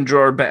see who can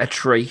draw a better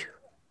tree.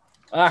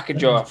 I could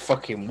draw a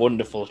fucking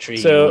wonderful tree.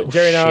 So,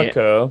 Jerry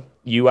Narco,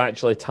 you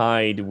actually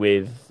tied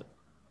with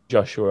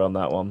Joshua on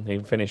that one. He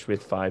finished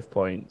with 5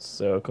 points,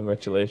 so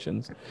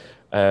congratulations.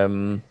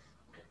 A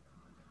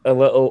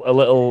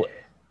little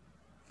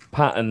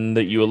pattern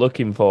that you were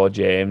looking for,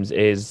 James,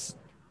 is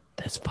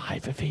there's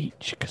 5 of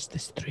each because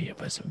there's 3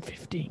 of us and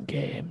 15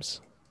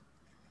 games.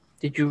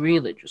 Did you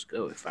really just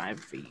go with 5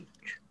 of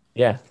each?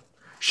 Yeah.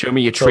 Show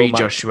me your tree,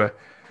 Joshua.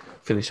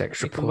 For this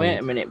extra point. Wait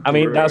a minute. I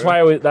mean, that's why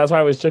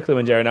I was chuckling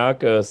when Jerry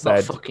Narco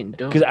said,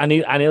 because I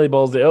nearly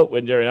ballsed it up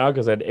when Jerry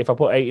Narco said, if I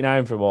put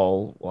 89 from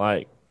all,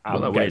 like,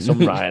 I'll get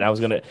some right. And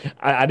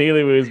I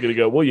nearly was gonna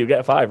go, well, you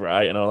get 5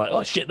 right, and I was like,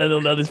 oh shit,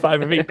 then there's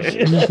 5 of each.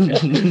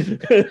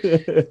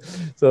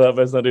 So that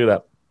best not do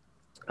that.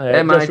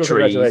 Joshua,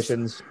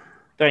 congratulations.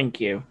 Thank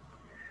you.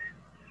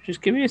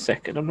 Just give me a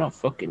second. I'm not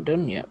fucking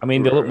done yet. I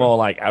mean, they look more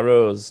like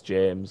arrows,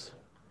 James.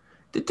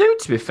 They do,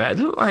 to be fair.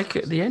 They look like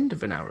at the end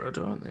of an arrow,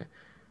 don't they?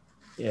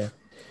 Yeah.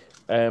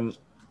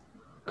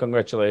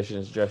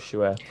 Congratulations,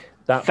 Joshua.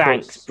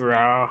 Thanks,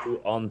 bro.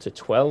 On to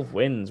 12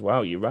 wins.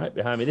 Wow, you're right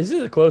behind me. This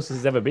is the closest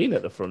it's ever been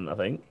at the front, I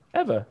think.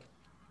 Ever.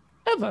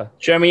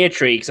 Show me your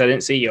tree, because I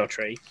didn't see your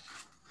tree.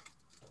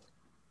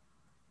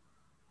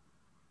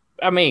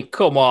 I mean,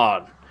 come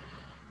on.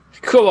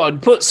 Come on,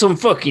 put some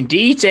fucking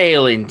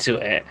detail into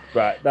it.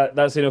 Right,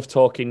 that's enough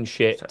talking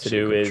shit to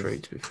do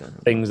with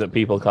things that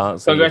people can't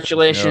see.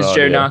 Congratulations,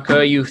 Jerry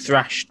Narco, you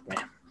thrashed me.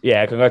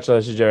 Yeah,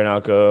 congratulations, Jerry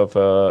Narco,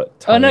 for...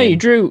 Oh, no, you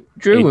drew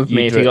with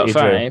me if you got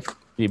 5.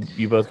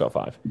 You both got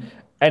 5.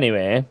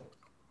 Anyway.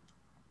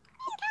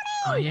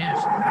 Oh, yeah,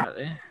 I forgot about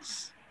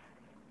this.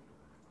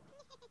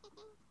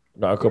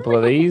 Got a couple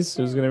of these.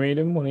 Who's going to read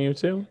them? One of you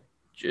two?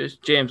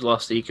 Just James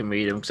lost, so you can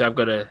read them, because I've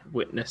got to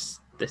witness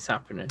this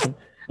happening.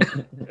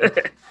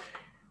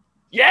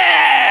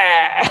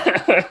 Yeah!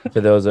 For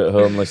those at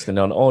home listening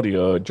on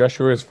audio,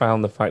 Joshua has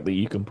found the fact that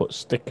you can put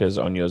stickers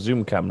on your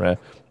Zoom camera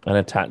and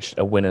attach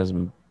a winner's...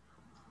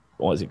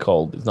 What is it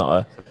called? It's not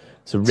a...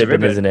 It's a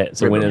ribbon, isn't it?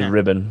 It's a winner's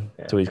ribbon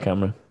to his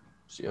camera.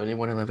 It's the only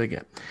one I'll ever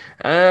get.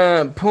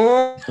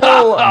 Paul.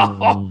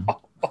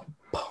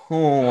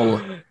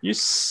 Paul. You're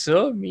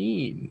so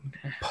mean.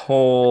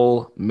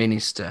 Paul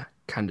Minister,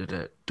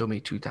 candidate, dummy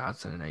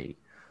 2008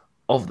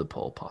 of the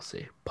Paul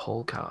Posse,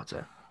 Paul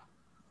Carter.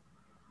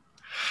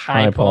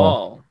 Hi,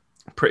 Paul.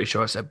 I'm pretty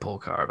sure I said Paul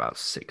Carter about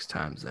 6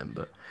 times then,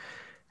 but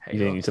hey,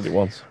 you said it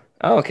once.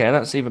 Oh, okay,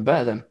 that's even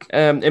better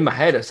then. In my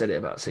head, I said it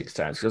about 6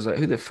 times because I was like,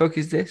 "Who the fuck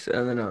is this?"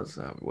 And then I was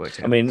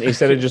working. I mean,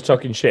 instead of just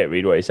talking shit,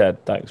 read what he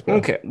said. Thanks, bro.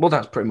 Okay, well,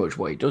 that's pretty much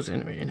what he does,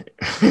 isn't it?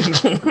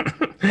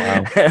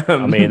 Wow.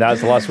 I mean, that's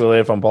the last we'll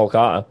hear from Paul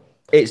Carter.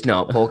 It's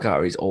not. Paul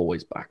Carter is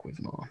always back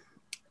with more.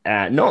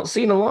 Not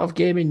seen a lot of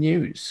gaming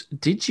news.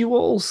 Did you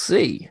all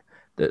see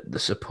the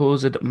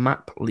supposed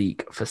map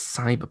leak for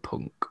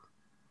Cyberpunk?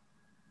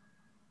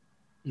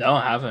 No,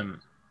 I haven't.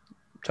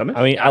 Thomas?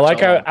 I mean, I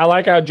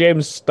like how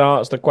James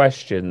starts the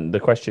questioning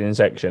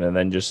section, and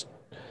then just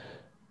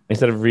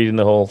instead of reading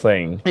the whole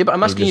thing. Yeah, but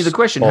I'm asking you the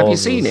question. Have you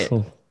seen it?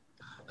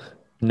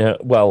 No.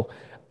 Well,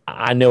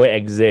 I know it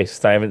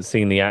exists. I haven't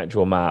seen the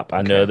actual map.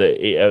 I know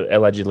that it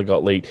allegedly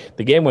got leaked.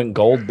 The game went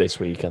gold this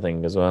week, I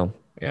think, as well.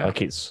 Yeah,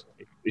 like it's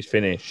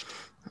finished.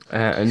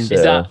 And is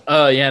that?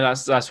 Oh, yeah.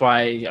 That's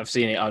why I've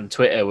seen it on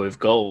Twitter with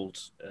gold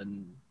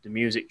and the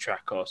music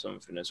track or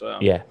something as well.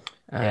 Yeah.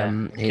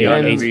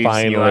 It's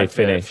finally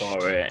finished.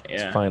 For it. Yeah.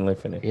 It's finally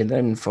finished. He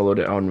then followed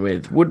it on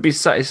with, would be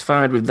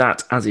satisfied with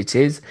that as it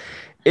is.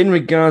 In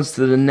regards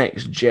to the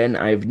next gen,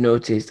 I've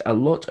noticed a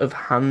lot of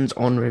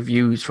hands-on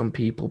reviews from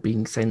people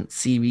being sent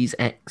Series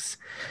X,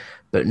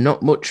 but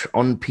not much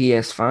on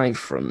PS5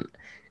 front.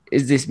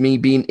 Is this me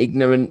being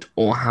ignorant,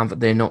 or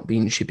have they not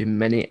been shipping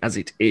many as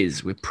it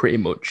is? We pretty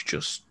much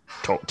just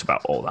talked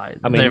about all that.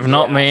 I mean, they've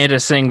not made a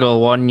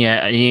single one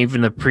yet, and even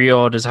the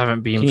pre-orders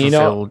haven't been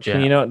fulfilled yet.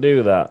 Can you not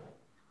do that?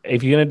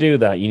 If you're going to do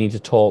that, you need to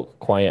talk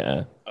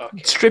quieter.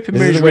 Okay. Stripping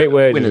this is a great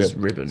word. Winner's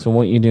ribbon. So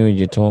what you do is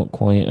you talk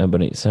quieter,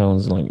 but it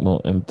sounds like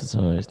more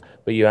emphasized.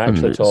 But you're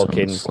actually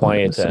talking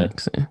quieter.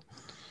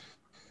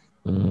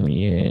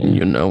 Yeah.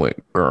 You know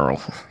it,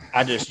 girl.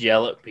 I just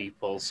yell at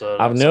people. So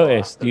I've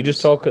noticed you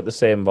just talk at the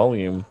same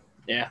volume.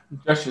 Yeah.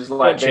 Josh is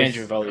like don't change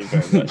your volume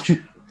very much.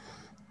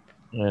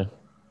 Yeah.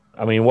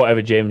 I mean,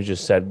 whatever James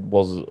just said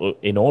was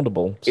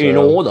inaudible. So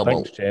inaudible.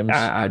 Thanks, James.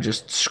 I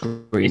just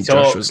screamed. He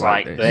Josh was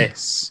like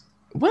this.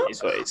 Well,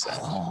 is what he said.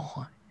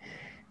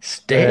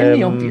 Stating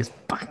the obvious,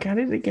 back at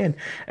it again.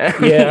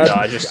 Yeah,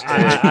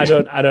 I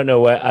don't know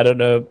where. I don't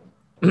know.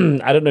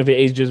 I don't know if it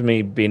is just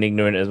me being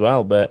ignorant as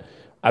well, but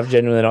I've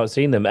genuinely not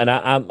seen them. And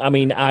I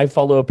mean, I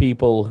follow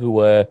people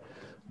who are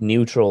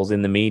neutrals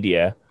in the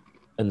media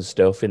and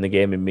stuff in the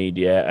gaming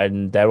media,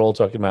 and they're all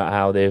talking about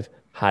how they've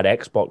had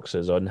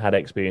Xboxes and had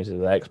experiences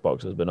with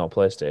Xboxes, but not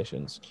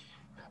PlayStations,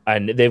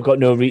 and they've got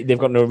no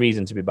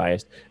reason to be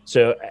biased.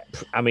 So,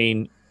 I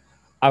mean,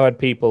 I've had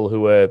people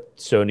who are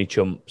Sony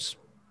chumps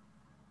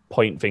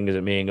point fingers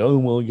at me and go, "Oh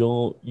well,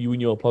 you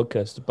and your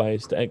podcast are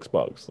biased to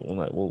Xbox." I'm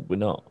like, "Well, we're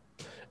not.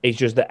 It's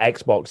just that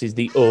Xbox is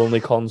the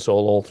only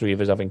console all three of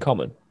us have in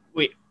common."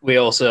 We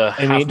also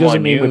I mean, it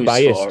doesn't mean we're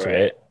biased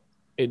to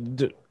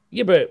it.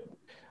 Yeah, but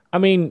I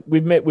mean,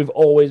 we've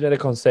always made a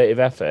concerted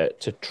effort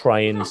to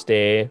try and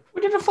stay. We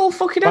did a full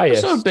fucking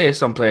episode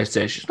based on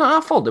PlayStation. It's not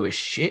our fault there was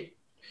shit.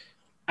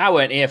 I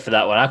weren't here for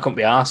that one. I couldn't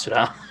be asked for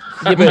that.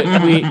 Yeah,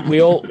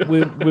 but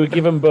we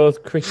give them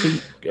both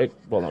critique.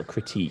 Well, not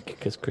critique,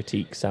 because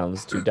critique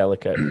sounds too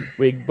delicate.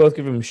 We both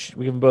give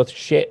them both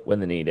shit when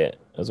they need it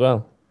as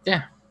well.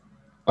 Yeah,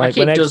 like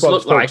it does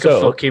look like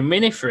a fucking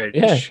mini fridge.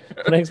 Yeah,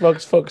 when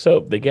Xbox fucks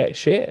up, they get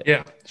shit.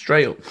 Yeah,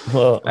 straight up.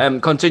 Well,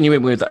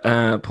 continuing with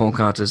Paul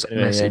Carter's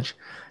message.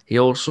 Yeah. He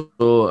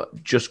also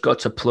just got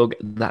to plug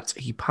that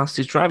he passed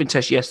his driving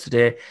test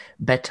yesterday.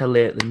 Better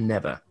late than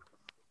never.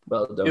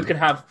 Well done.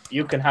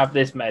 You can have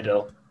this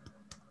medal.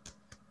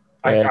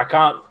 I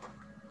can't.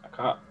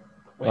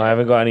 Wait. I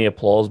haven't got any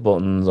applause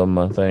buttons on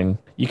my thing.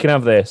 You can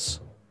have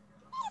this.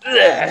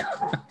 Because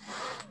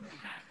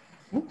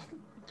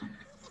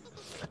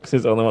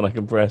it's the only one I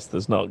can press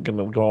that's not going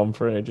to go on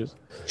for ages.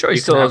 Sure,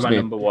 you can have my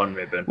number 1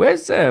 ribbon.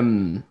 Where's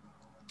who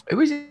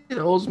is it that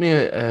owes me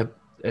a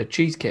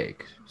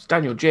cheesecake? It's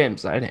Daniel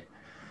James, that, isn't it?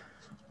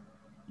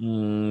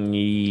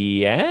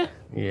 Yeah.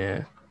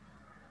 Yeah.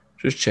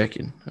 Just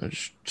checking. I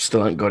still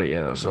haven't got it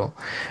yet, that's all.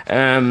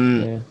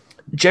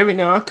 Jerry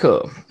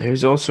Narco,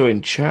 who's also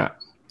in chat,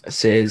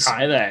 says,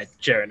 "Hi there,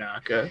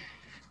 Jericho."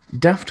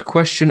 Daft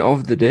question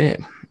of the day.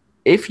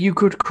 If you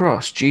could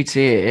cross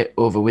GTA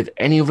over with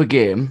any other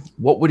game,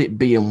 what would it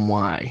be and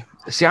why?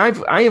 See, I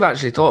have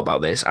actually thought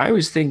about this. I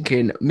was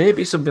thinking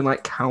maybe something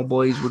like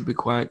Cowboys would be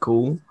quite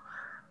cool.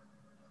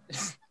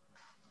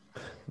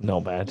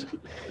 Not bad.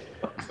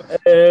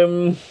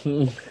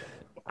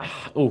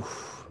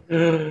 Oof.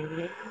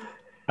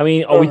 I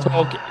mean, are we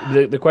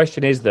talking? The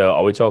question is though,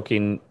 are we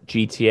talking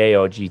GTA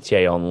or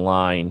GTA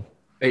Online?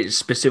 It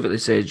specifically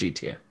says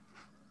GTA.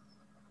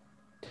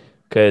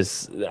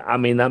 Because I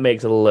mean, that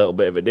makes a little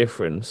bit of a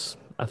difference.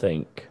 I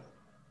think.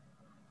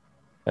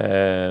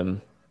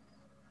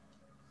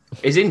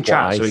 He's in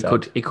chat, so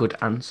said. he could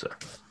answer.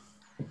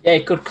 Yeah,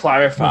 it could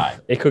clarify.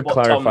 It could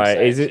clarify.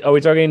 Is it? Are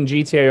we talking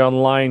GTA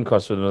Online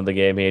cross with another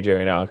game here,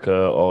 Jerry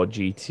Narco, or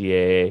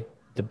GTA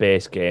the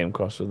base game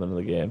cross with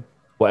another game?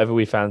 Whatever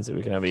we fancy,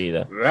 we can have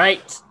either.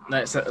 Right.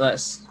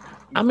 Let's.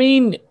 I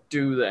mean,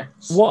 do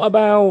this. What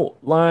about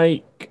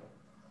like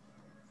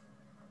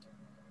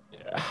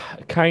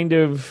kind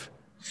of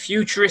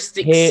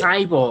futuristic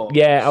cyborg?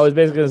 Yeah, I was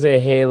basically gonna say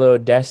Halo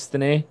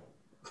Destiny.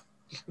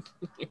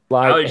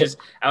 Like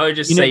I was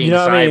just saying, you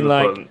know what I mean?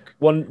 Cyberpunk. Like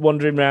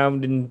wandering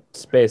around in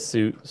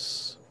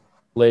spacesuits,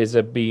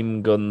 laser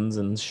beam guns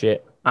and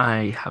shit.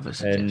 I have a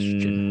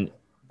suggestion.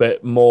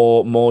 But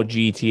more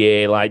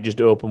GTA, like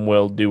just open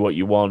world, do what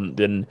you want.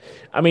 And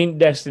I mean,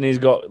 Destiny's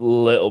got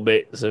little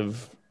bits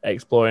of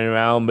exploring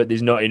around, but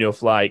there's not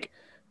enough like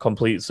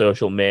complete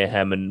social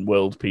mayhem and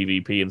world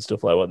PvP and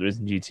stuff like what there is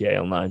in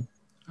GTA Online.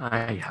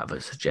 I have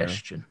a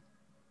suggestion.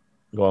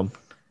 Yeah. Go on.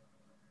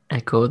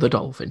 Echo the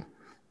Dolphin.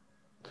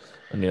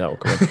 I knew that would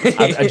come.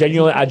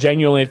 I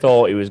genuinely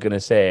thought he was going to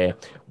say,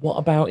 "What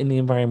about in the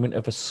environment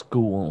of a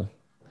school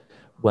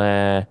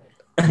where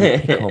you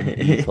pick on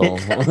people?"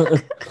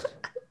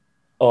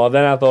 Or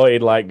then I thought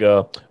he'd like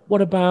go,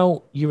 "What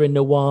about you're a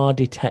noir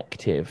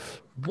detective?"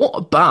 What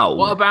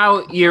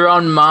about you're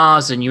on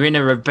Mars and you're in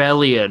a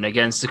rebellion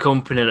against the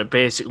company that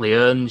basically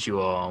owns you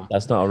all?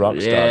 That's not a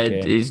Rockstar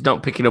game. He's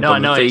not picking up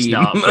on the theme. It's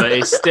not, but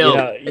it's still...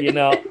 you're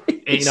not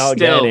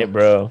getting it,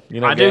 bro.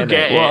 I do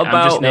get it.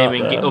 I'm just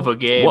naming other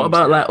games. What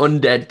about like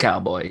Undead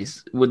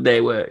Cowboys? Would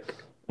they work?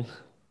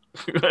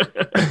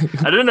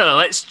 I don't know.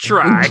 Let's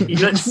try.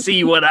 Let's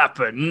see what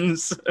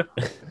happens.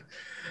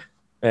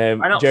 Why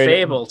not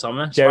Fable,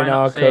 Thomas? Jerry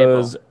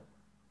Narco's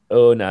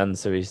own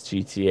answer is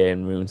GTA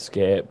and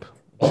RuneScape.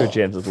 I'm sure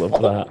James would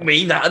love that.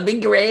 That'd be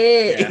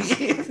great.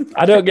 Yeah.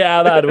 I don't get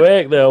how that'd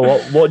work though.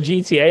 What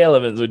GTA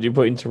elements would you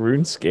put into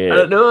RuneScape? I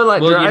don't know.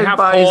 Like, you'd have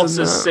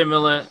horses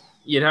similar.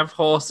 You'd have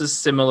horses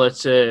similar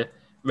to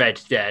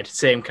Red Dead.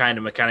 Same kind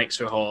of mechanics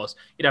for a horse.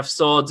 You'd have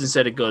swords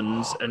instead of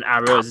guns and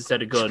arrows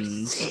instead of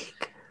guns.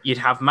 You'd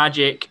have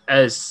magic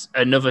as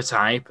another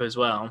type as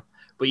well,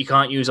 but you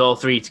can't use all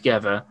three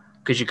together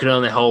because you can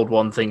only hold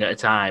one thing at a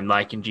time,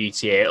 like in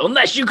GTA,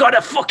 unless you got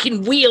a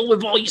fucking wheel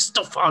with all your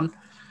stuff on.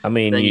 I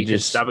mean, then you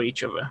just stab at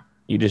each other.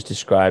 You're just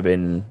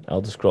describing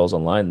Elder Scrolls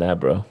Online there,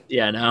 bro.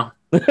 Yeah, I know.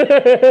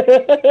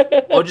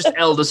 Or just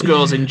Elder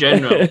Scrolls in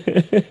general,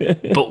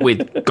 but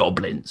with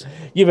goblins.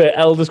 Yeah, but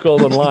Elder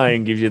Scrolls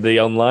Online gives you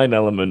the online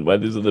element where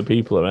there's other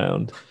people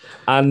around,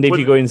 and if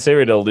you go in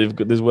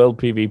Cyrodiil, there's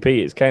world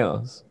PvP. It's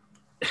chaos.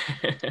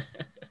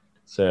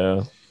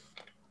 So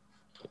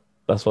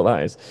that's what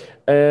that is.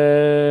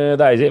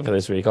 That is it for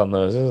this week on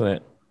those, isn't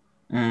it?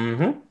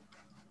 Mm-hmm.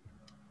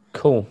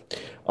 Cool.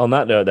 On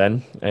that note,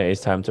 then, it's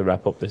time to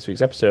wrap up this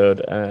week's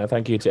episode.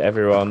 Thank you to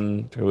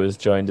everyone who has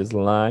joined us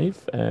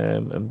live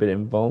and been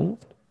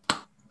involved,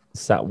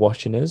 sat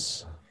watching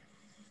us.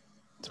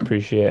 It's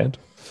appreciated.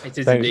 It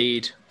is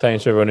indeed.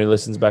 Thanks to everyone who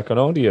listens back on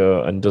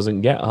audio and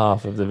doesn't get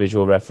half of the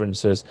visual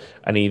references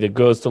and either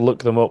goes to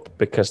look them up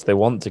because they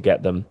want to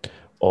get them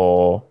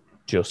or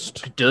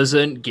just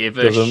doesn't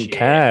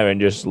care and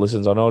just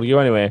listens on audio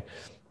anyway.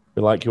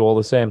 We like you all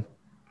the same.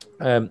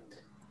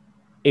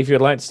 If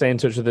you'd like to stay in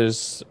touch with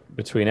us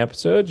between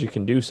episodes, you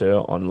can do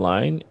so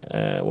online.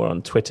 We're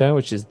on Twitter,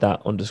 which is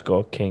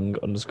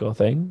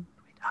that_king_thing.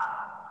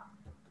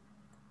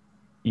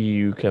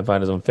 You can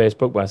find us on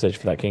Facebook by searching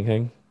for That King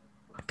Thing.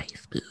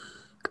 Facebook.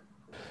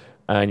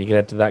 And you can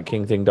head to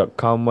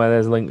thatkingthing.com where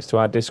there's links to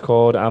our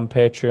Discord and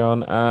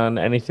Patreon and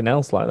anything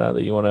else like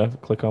that you want to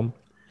click on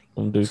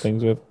and do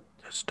things with.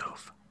 There's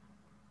stuff.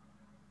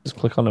 Just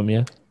click on them,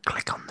 yeah?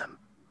 Click on them.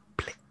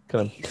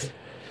 Please.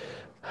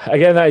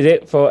 Again, that is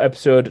it for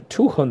episode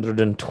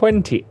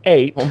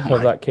 228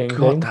 of That King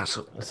Thing.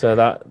 So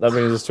that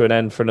brings us to an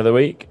end for another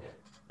week.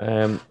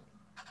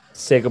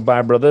 Say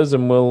goodbye, brothers,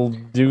 and we'll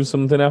do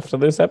something after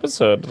this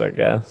episode, I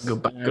guess.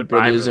 Goodbye,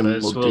 brothers, and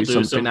we'll do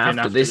something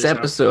after this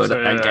episode,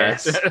 I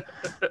guess.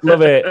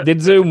 Love it. Did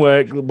Zoom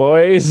work,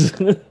 boys?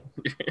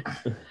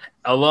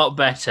 A lot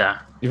better.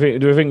 Do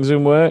we think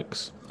Zoom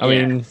works? I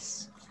mean,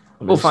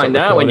 we'll find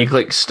out when you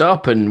click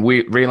stop and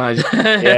we realize. Yeah.